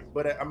 you're right.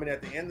 But I mean,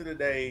 at the end of the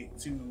day,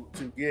 to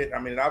get, I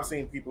mean, I've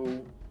seen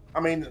people. I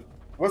mean,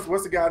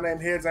 what's the guy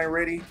named Heads Ain't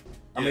Ready?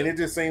 I mean, it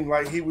just seemed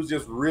like he was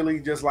just really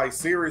just like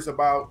serious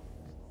about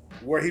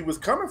where he was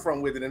coming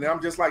from with it, and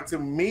I'm just like, to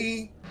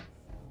me,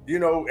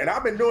 and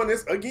I've been doing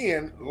this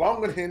again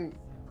longer than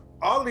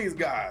all these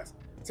guys.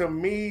 To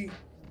me,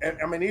 and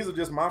I mean, these are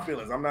just my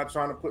feelings. I'm not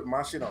trying to put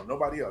my shit on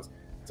nobody else.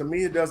 To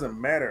me, it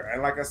doesn't matter.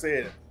 And like I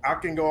said, I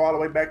can go all the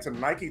way back to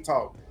Nike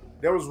Talk.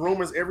 There was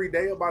rumors every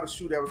day about a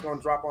shoe that was going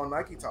to drop on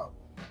Nike Talk.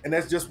 And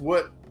that's just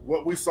what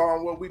we saw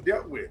and what we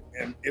dealt with.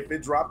 And if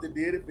it dropped, it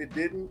did. If it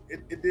didn't,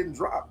 it didn't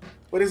drop.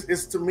 But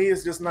it's to me,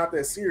 it's just not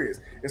that serious.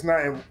 It's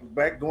not, and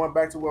going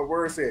back to what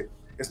Word said,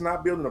 it's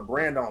not building a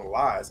brand on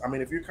lies. I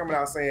mean, if you're coming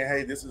out saying,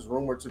 hey, this is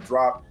rumored to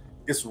drop,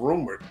 it's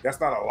rumored. That's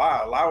not a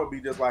lie. A lie would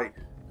be just like,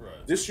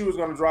 this shoe is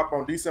going to drop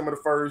on December the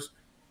 1st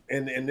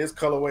in this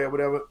colorway or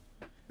whatever.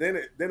 Then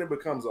it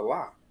becomes a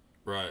lie.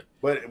 Right.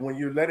 But when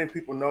you're letting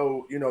people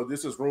know,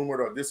 this is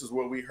rumored or this is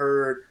what we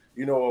heard,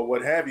 or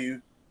what have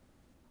you,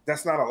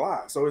 that's not a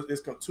lie. So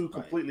it's two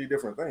completely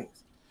different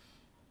things.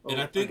 Well,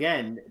 and I think,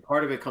 again,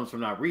 part of it comes from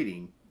not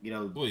reading.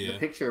 The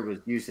picture was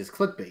used as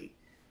clickbait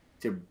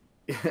to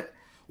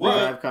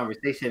have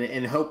conversation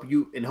in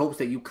hopes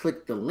that you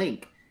click the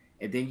link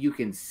and then you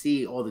can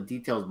see all the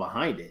details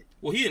behind it.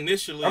 Well, he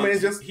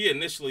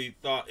initially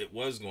thought it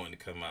was going to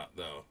come out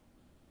though.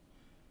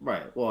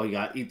 Right. Well, he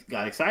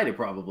got excited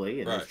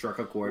probably, and he struck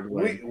a chord.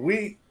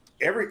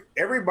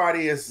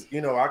 Everybody is,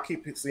 I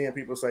keep seeing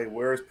people say,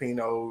 "Where's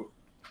Pino?"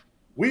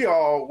 We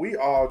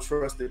all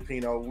trusted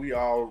Pino. We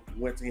all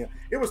went to him.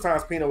 It was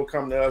times Pino would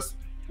come to us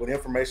with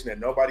information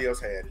that nobody else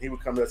had. He would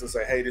come to us and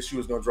say, "Hey, this shoe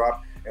is going to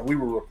drop," and we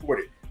would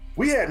report it.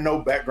 We had no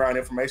background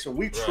information.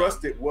 We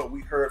trusted what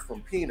we heard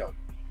from Pino.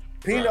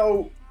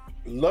 Pino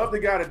loved the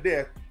guy to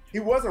death. He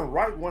wasn't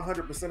right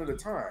 100% of the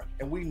time,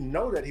 and we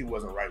know that he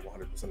wasn't right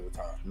 100% of the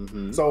time.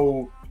 Mm-hmm.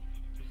 So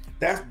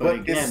but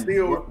again, it's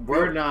still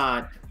we're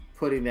not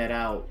putting that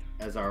out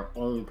as our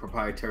own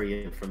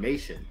proprietary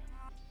information.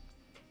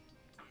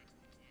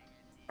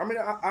 I mean,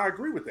 I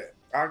agree with that.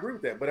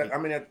 But I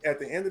mean, at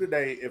the end of the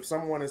day, if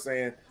someone is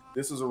saying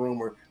this is a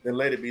rumor, then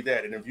let it be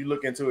that. And if you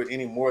look into it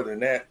any more than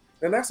that,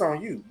 then that's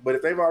on you. But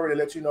if they've already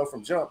let you know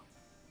from jump,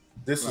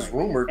 this is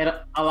rumored. And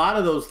a lot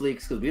of those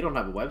leaks, because we don't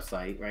have a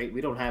website, right?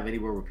 We don't have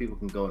anywhere where people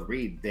can go and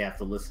read. They have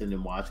to listen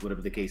and watch,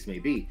 whatever the case may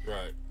be.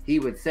 Right. He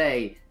would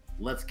say,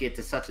 let's get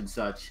to such and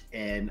such,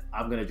 and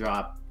I'm going to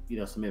drop,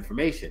 some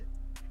information.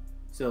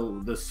 So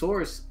the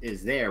source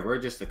is there. We're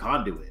just a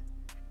conduit.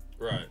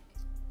 Right.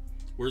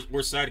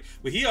 We're citing.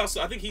 But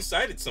I think he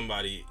cited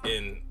somebody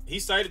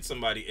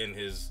in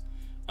his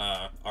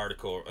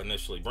article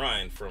initially,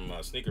 Brian from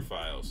Sneaker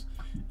Files.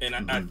 And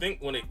I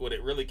think when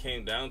it really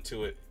came down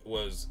to it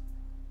was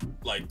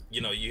like,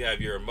 you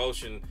have your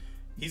emotion.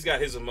 He's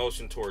got his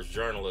emotion towards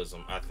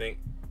journalism. I think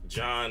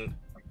John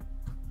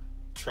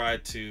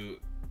tried to,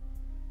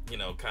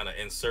 kind of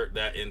insert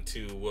that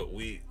into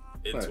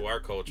our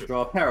culture.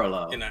 Draw a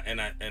parallel.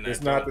 And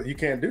it's not that you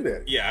can't do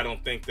that. Yeah, I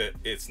don't think that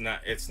it's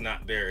not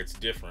there. It's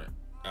different.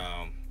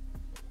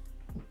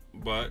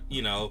 But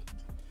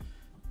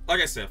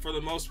like I said, for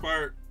the most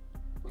part,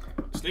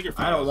 Sneaker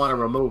Files, I don't want to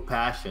remove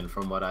passion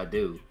from what I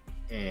do,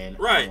 and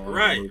right.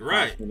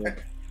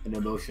 An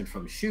emotion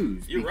from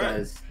shoes. You're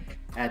because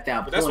at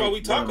that point, that's why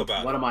we talk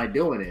about it. What am I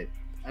doing it?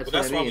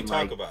 That's why we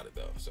talk about it,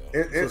 though. So,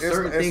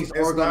 certain things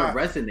are going to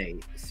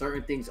resonate.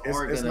 Certain things are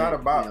going to. It's not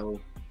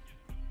about.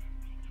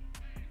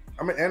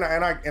 I mean, and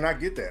I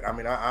get that. I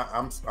mean,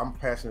 I'm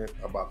passionate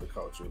about the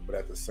culture, but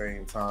at the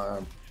same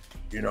time,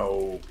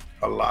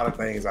 a lot of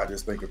things I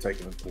just think are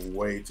taken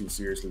way too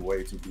seriously,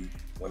 way too deep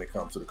when it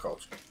comes to the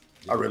culture.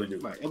 I really do.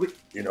 Right. And we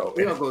all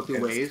go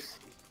through waves.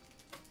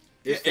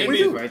 It's And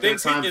phases, right? There are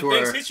things times hit,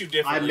 where things hit you I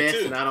differently miss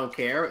too. and I don't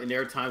care, and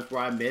there are times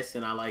where I miss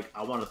and I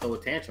want to throw a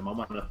tantrum. I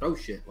want to throw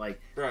shit. Like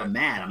Right. I'm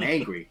mad. I'm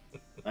angry.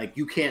 Like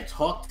you can't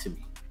talk to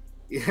me.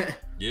 Yeah.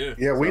 Yeah.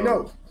 Yeah, we So-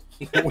 know.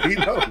 We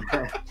know.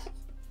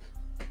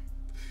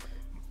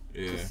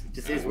 Yeah.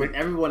 Just is when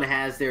everyone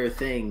has their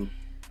thing,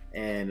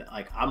 and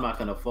like I'm not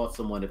gonna fault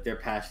someone if they're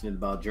passionate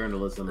about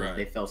journalism. Right. If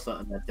they felt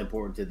something that's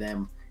important to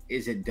them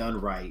isn't done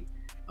right.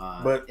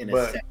 But in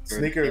a sector,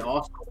 sneaker- they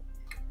also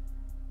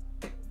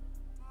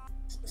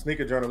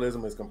Sneaker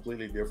journalism is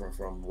completely different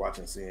from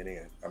watching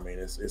CNN. I mean,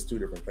 it's two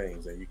different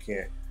things, and you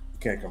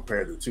can't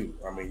compare the two.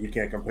 I mean, you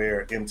can't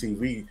compare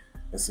MTV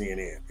and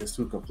CNN. It's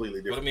two completely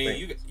But I different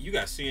mean, things. you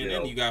got CNN, You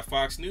know? you got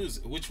Fox News.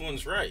 Which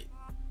one's right?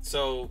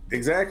 So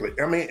Exactly.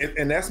 I mean,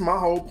 and that's my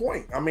whole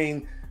point. I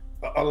mean,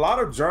 a lot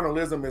of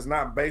journalism is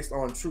not based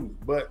on truth,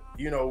 but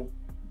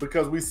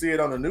because we see it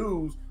on the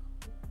news,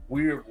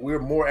 we're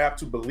more apt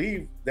to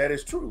believe that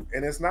it's true,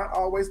 and it's not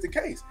always the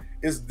case.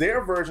 It's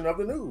their version of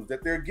the news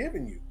that they're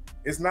giving you.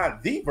 It's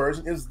not the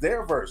version; it's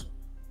their version,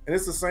 and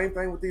it's the same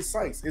thing with these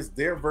sites. It's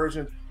their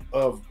version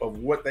of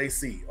what they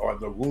see, or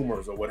the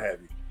rumors, or what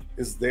have you.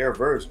 It's their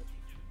version.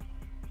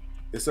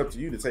 It's up to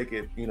you to take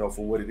it,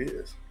 for what it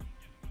is.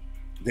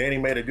 Danny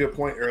made a good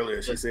point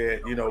earlier. She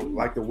said,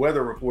 like the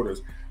weather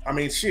reporters. I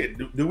mean, shit,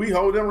 do we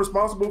hold them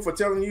responsible for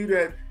telling you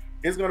that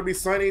it's going to be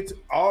sunny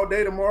all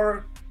day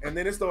tomorrow and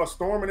then it starts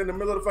storming in the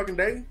middle of the fucking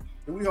day?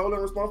 Do we hold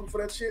them responsible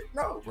for that shit?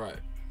 No. right.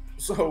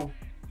 So,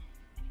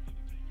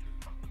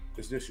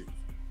 it's this shit.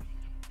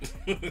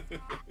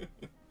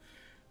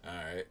 All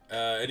right.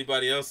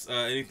 Anybody else?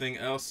 Anything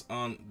else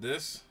on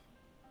this?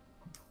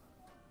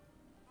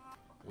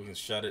 We can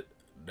shut it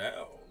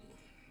down.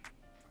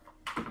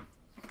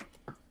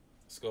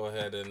 Let's go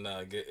ahead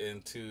and get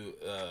into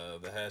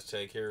the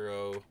hashtag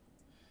hero.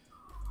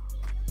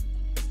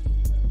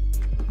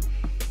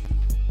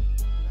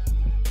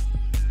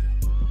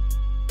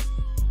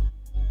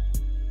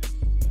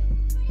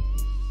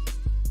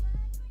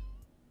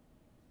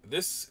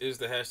 This is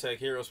the hashtag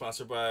hero,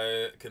 sponsored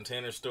by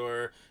Container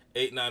Store,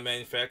 89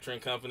 Manufacturing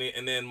Company,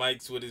 and then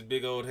Mike's with his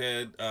big old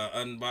head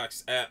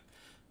unbox app.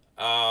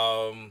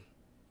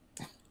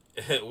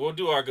 We'll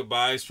do our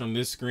goodbyes from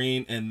this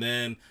screen, and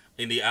then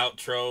in the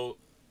outro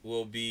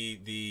will be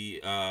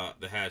the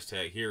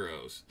hashtag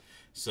heroes.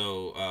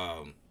 So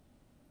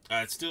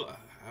I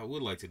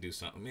would like to do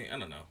something. I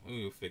don't know.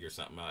 We'll figure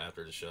something out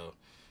after the show.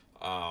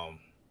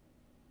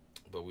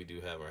 But we do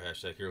have our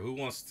hashtag hero. Who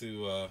wants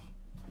to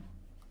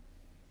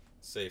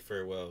say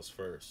farewells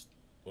first?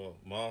 Well,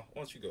 Ma, why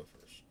don't you go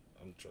first?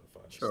 I'm trying to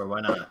find this. Sure, why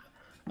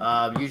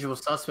not? Usual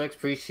suspects,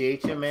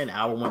 appreciate you, man.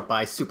 Hour went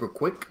by super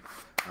quick.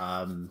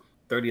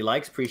 30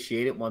 likes,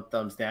 appreciate it. 1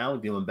 thumbs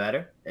down, doing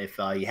better. If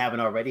you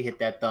haven't already, hit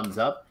that thumbs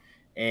up.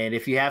 And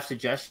if you have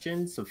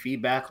suggestions, some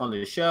feedback on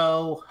the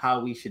show, how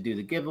we should do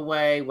the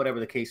giveaway, whatever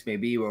the case may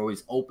be, we're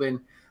always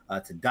open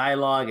to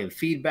dialogue and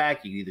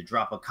feedback. You can either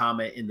drop a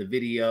comment in the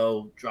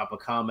video, drop a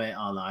comment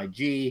on the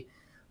IG,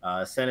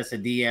 send us a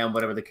DM,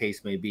 whatever the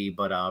case may be.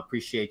 But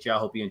appreciate y'all.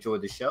 Hope you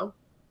enjoyed the show.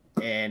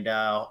 And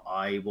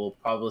I will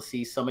probably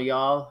see some of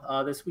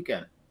y'all this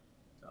weekend.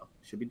 So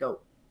should be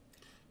dope.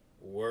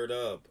 Word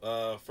up.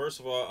 First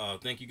of all,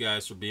 thank you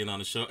guys for being on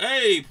the show.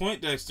 Hey,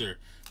 Point Dexter.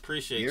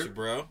 Appreciate you,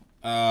 bro.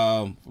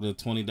 For the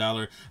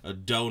 $20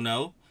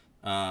 dono.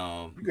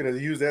 You could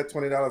have used that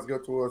 $20 to go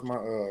towards my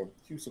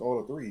Houston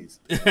Oil threes.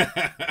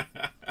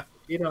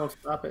 You don't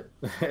stop it.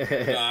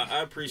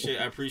 I appreciate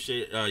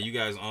you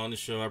guys on the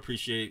show. I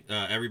appreciate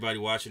everybody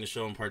watching the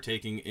show and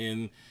partaking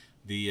in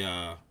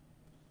the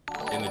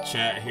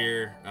chat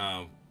here.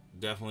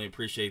 Definitely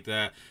appreciate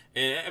that.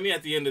 And I mean,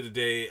 at the end of the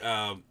day,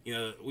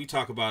 we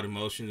talk about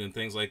emotions and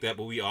things like that,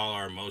 but we all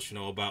are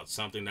emotional about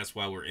something. That's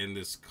why we're in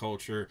this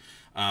culture.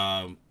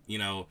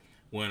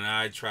 When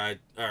I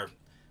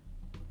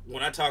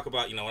talk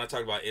about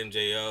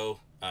MJO,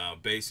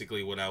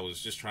 basically what I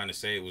was just trying to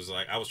say was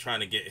like I was trying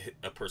to get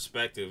a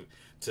perspective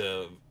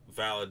to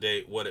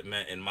validate what it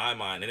meant in my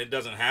mind, and it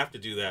doesn't have to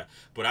do that,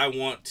 but I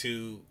want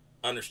to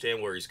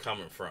understand where he's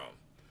coming from.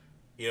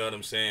 You know what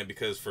I'm saying?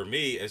 Because for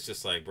me, it's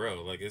just like,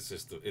 bro, like it's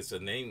a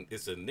name,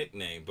 it's a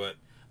nickname, but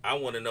I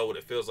want to know what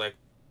it feels like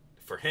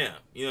for him.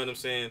 You know what I'm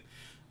saying?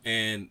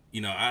 And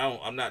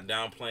I'm not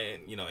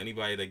downplaying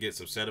anybody that gets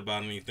upset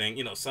about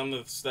anything. Some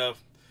of the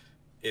stuff,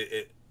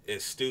 it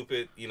is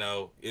stupid.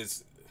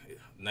 It's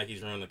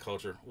Nike's ruined the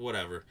culture,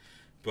 whatever.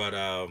 But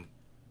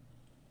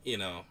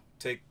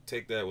take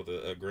that with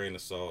a grain of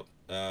salt.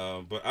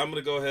 But I'm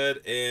gonna go ahead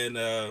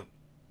and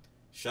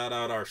shout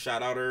out our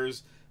shout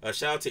outers.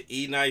 Shout out to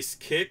E Nice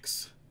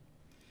Kicks,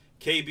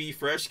 KB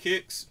Fresh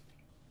Kicks,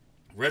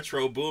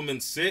 Retro Boomin'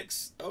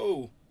 6.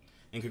 Oh,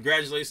 and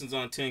congratulations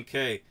on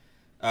 10K.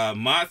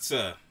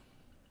 Matza,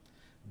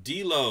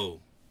 D-Lo,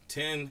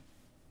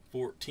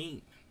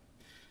 1014.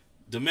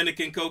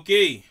 Dominican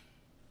Coqui,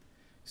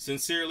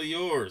 Sincerely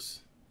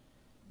Yours.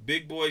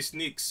 Big Boy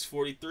Sneaks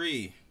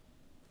 43.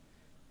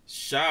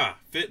 Sha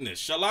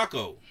Fitness,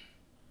 Shalako.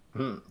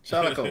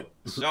 Shalaco.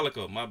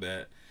 Shalaco, my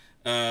bad.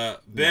 Ben,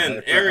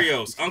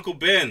 Arios, Uncle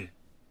Ben.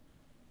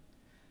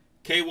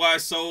 KY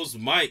Souls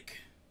Mike.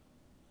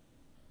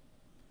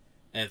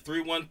 And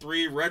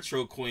 313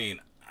 Retro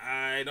Queen.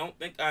 I don't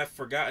think I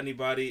forgot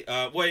anybody.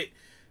 Wait.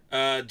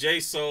 J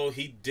Soul,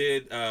 he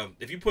did.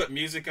 If you put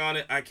music on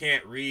it, I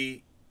can't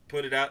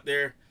put it out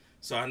there.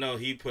 So I know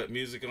he put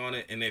music on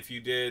it. And if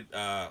you did,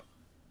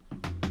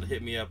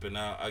 hit me up and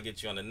I'll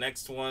get you on the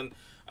next one.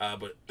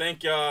 But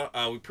thank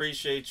y'all. We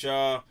appreciate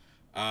y'all.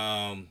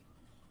 And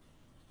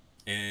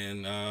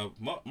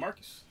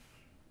Marcus.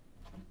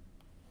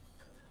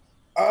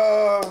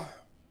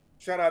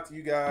 Shout out to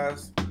you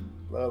guys.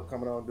 Love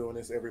coming on doing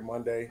this every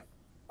Monday.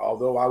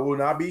 Although I will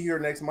not be here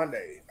next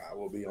Monday. I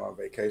will be on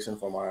vacation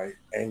for my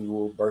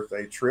annual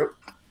birthday trip.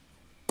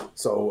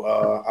 So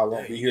I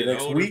won't be here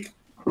next week.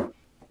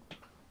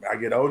 I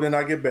get older and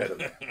I get better.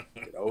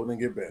 Get older and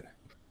get better.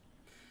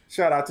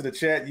 Shout out to the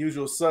chat,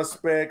 usual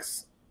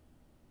suspects.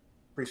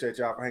 Appreciate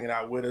y'all for hanging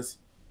out with us.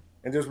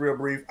 And just real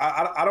brief,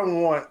 I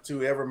don't want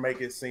to ever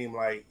make it seem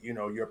like, you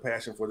know, your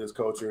passion for this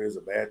culture is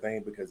a bad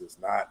thing, because it's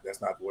not.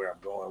 That's not where I'm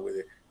going with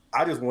it.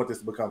 I just want this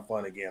to become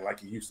fun again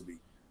like it used to be.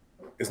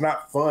 It's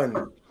not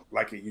fun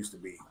like it used to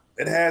be.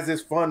 It has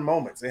its fun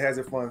moments. It has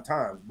its fun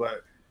times.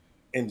 But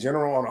in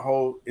general, on the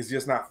whole, it's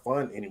just not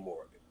fun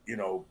anymore. You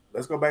know,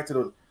 let's go back to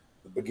the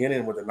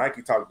beginning with the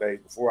Nike Talk days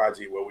before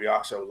IG, where we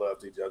all show love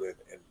to each other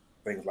and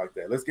things like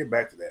that. Let's get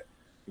back to that.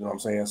 You know what I'm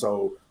saying?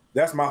 So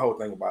that's my whole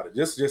thing about it.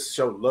 Just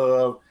show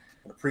love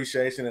and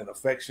appreciation and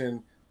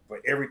affection for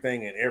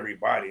everything and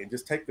everybody, and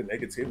just take the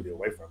negativity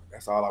away from it.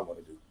 That's all I want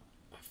to do.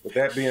 With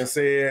that being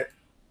said,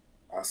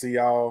 I'll see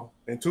y'all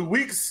in 2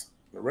 weeks.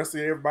 The rest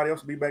of everybody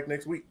else will be back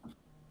next week.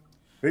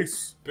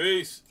 Peace.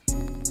 Peace.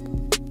 Thank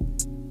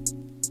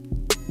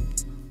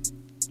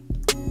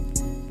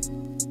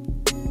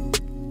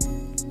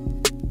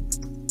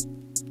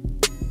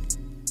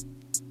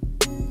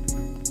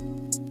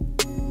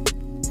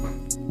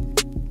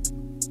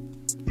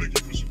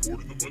you for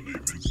supporting the Monday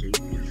Midsole.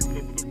 Please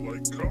remember to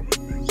like, comment,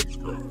 and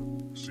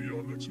subscribe. See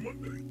y'all next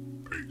Monday.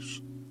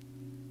 Peace.